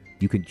weight.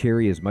 You can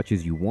carry as much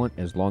as you want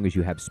as long as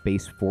you have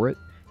space for it,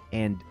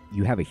 and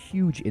you have a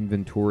huge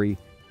inventory,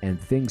 and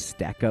things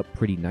stack up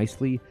pretty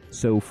nicely.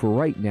 So for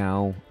right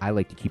now, I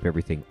like to keep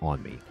everything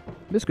on me.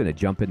 I'm just going to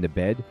jump into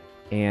bed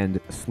and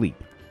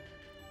sleep.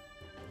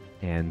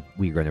 And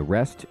we're going to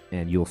rest,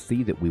 and you'll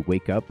see that we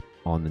wake up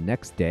on the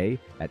next day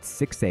at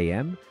 6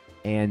 a.m.,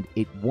 and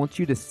it wants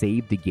you to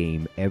save the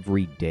game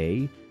every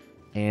day.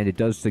 And it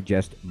does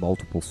suggest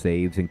multiple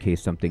saves in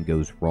case something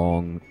goes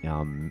wrong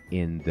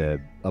in the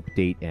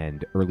update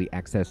and early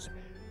access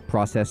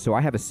process. So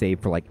I have a save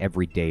for like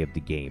every day of the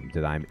game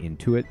that I'm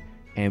into it.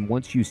 And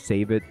once you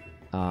save it,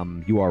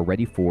 you are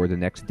ready for the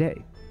next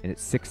day. And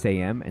it's 6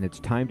 a.m. and it's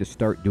time to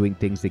start doing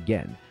things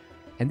again.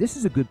 And this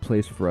is a good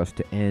place for us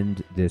to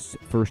end this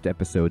first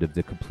episode of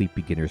the Complete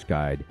Beginner's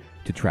Guide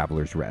to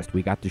Traveler's Rest.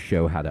 We got to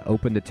show how to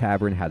open the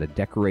tavern, how to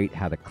decorate,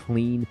 how to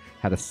clean,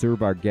 how to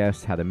serve our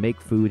guests, how to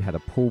make food, how to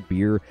pull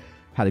beer,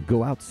 how to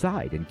go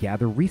outside and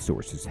gather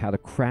resources, how to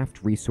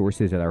craft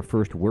resources at our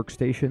first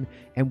workstation,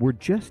 and we're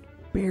just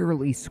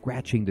barely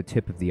scratching the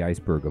tip of the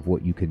iceberg of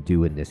what you can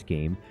do in this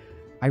game.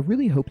 I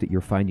really hope that you're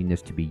finding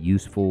this to be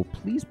useful.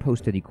 Please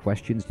post any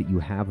questions that you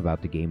have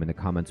about the game in the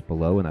comments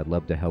below, and I'd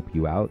love to help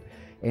you out.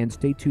 And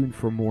stay tuned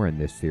for more in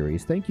this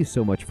series. Thank you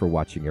so much for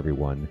watching,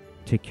 everyone.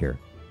 Take care.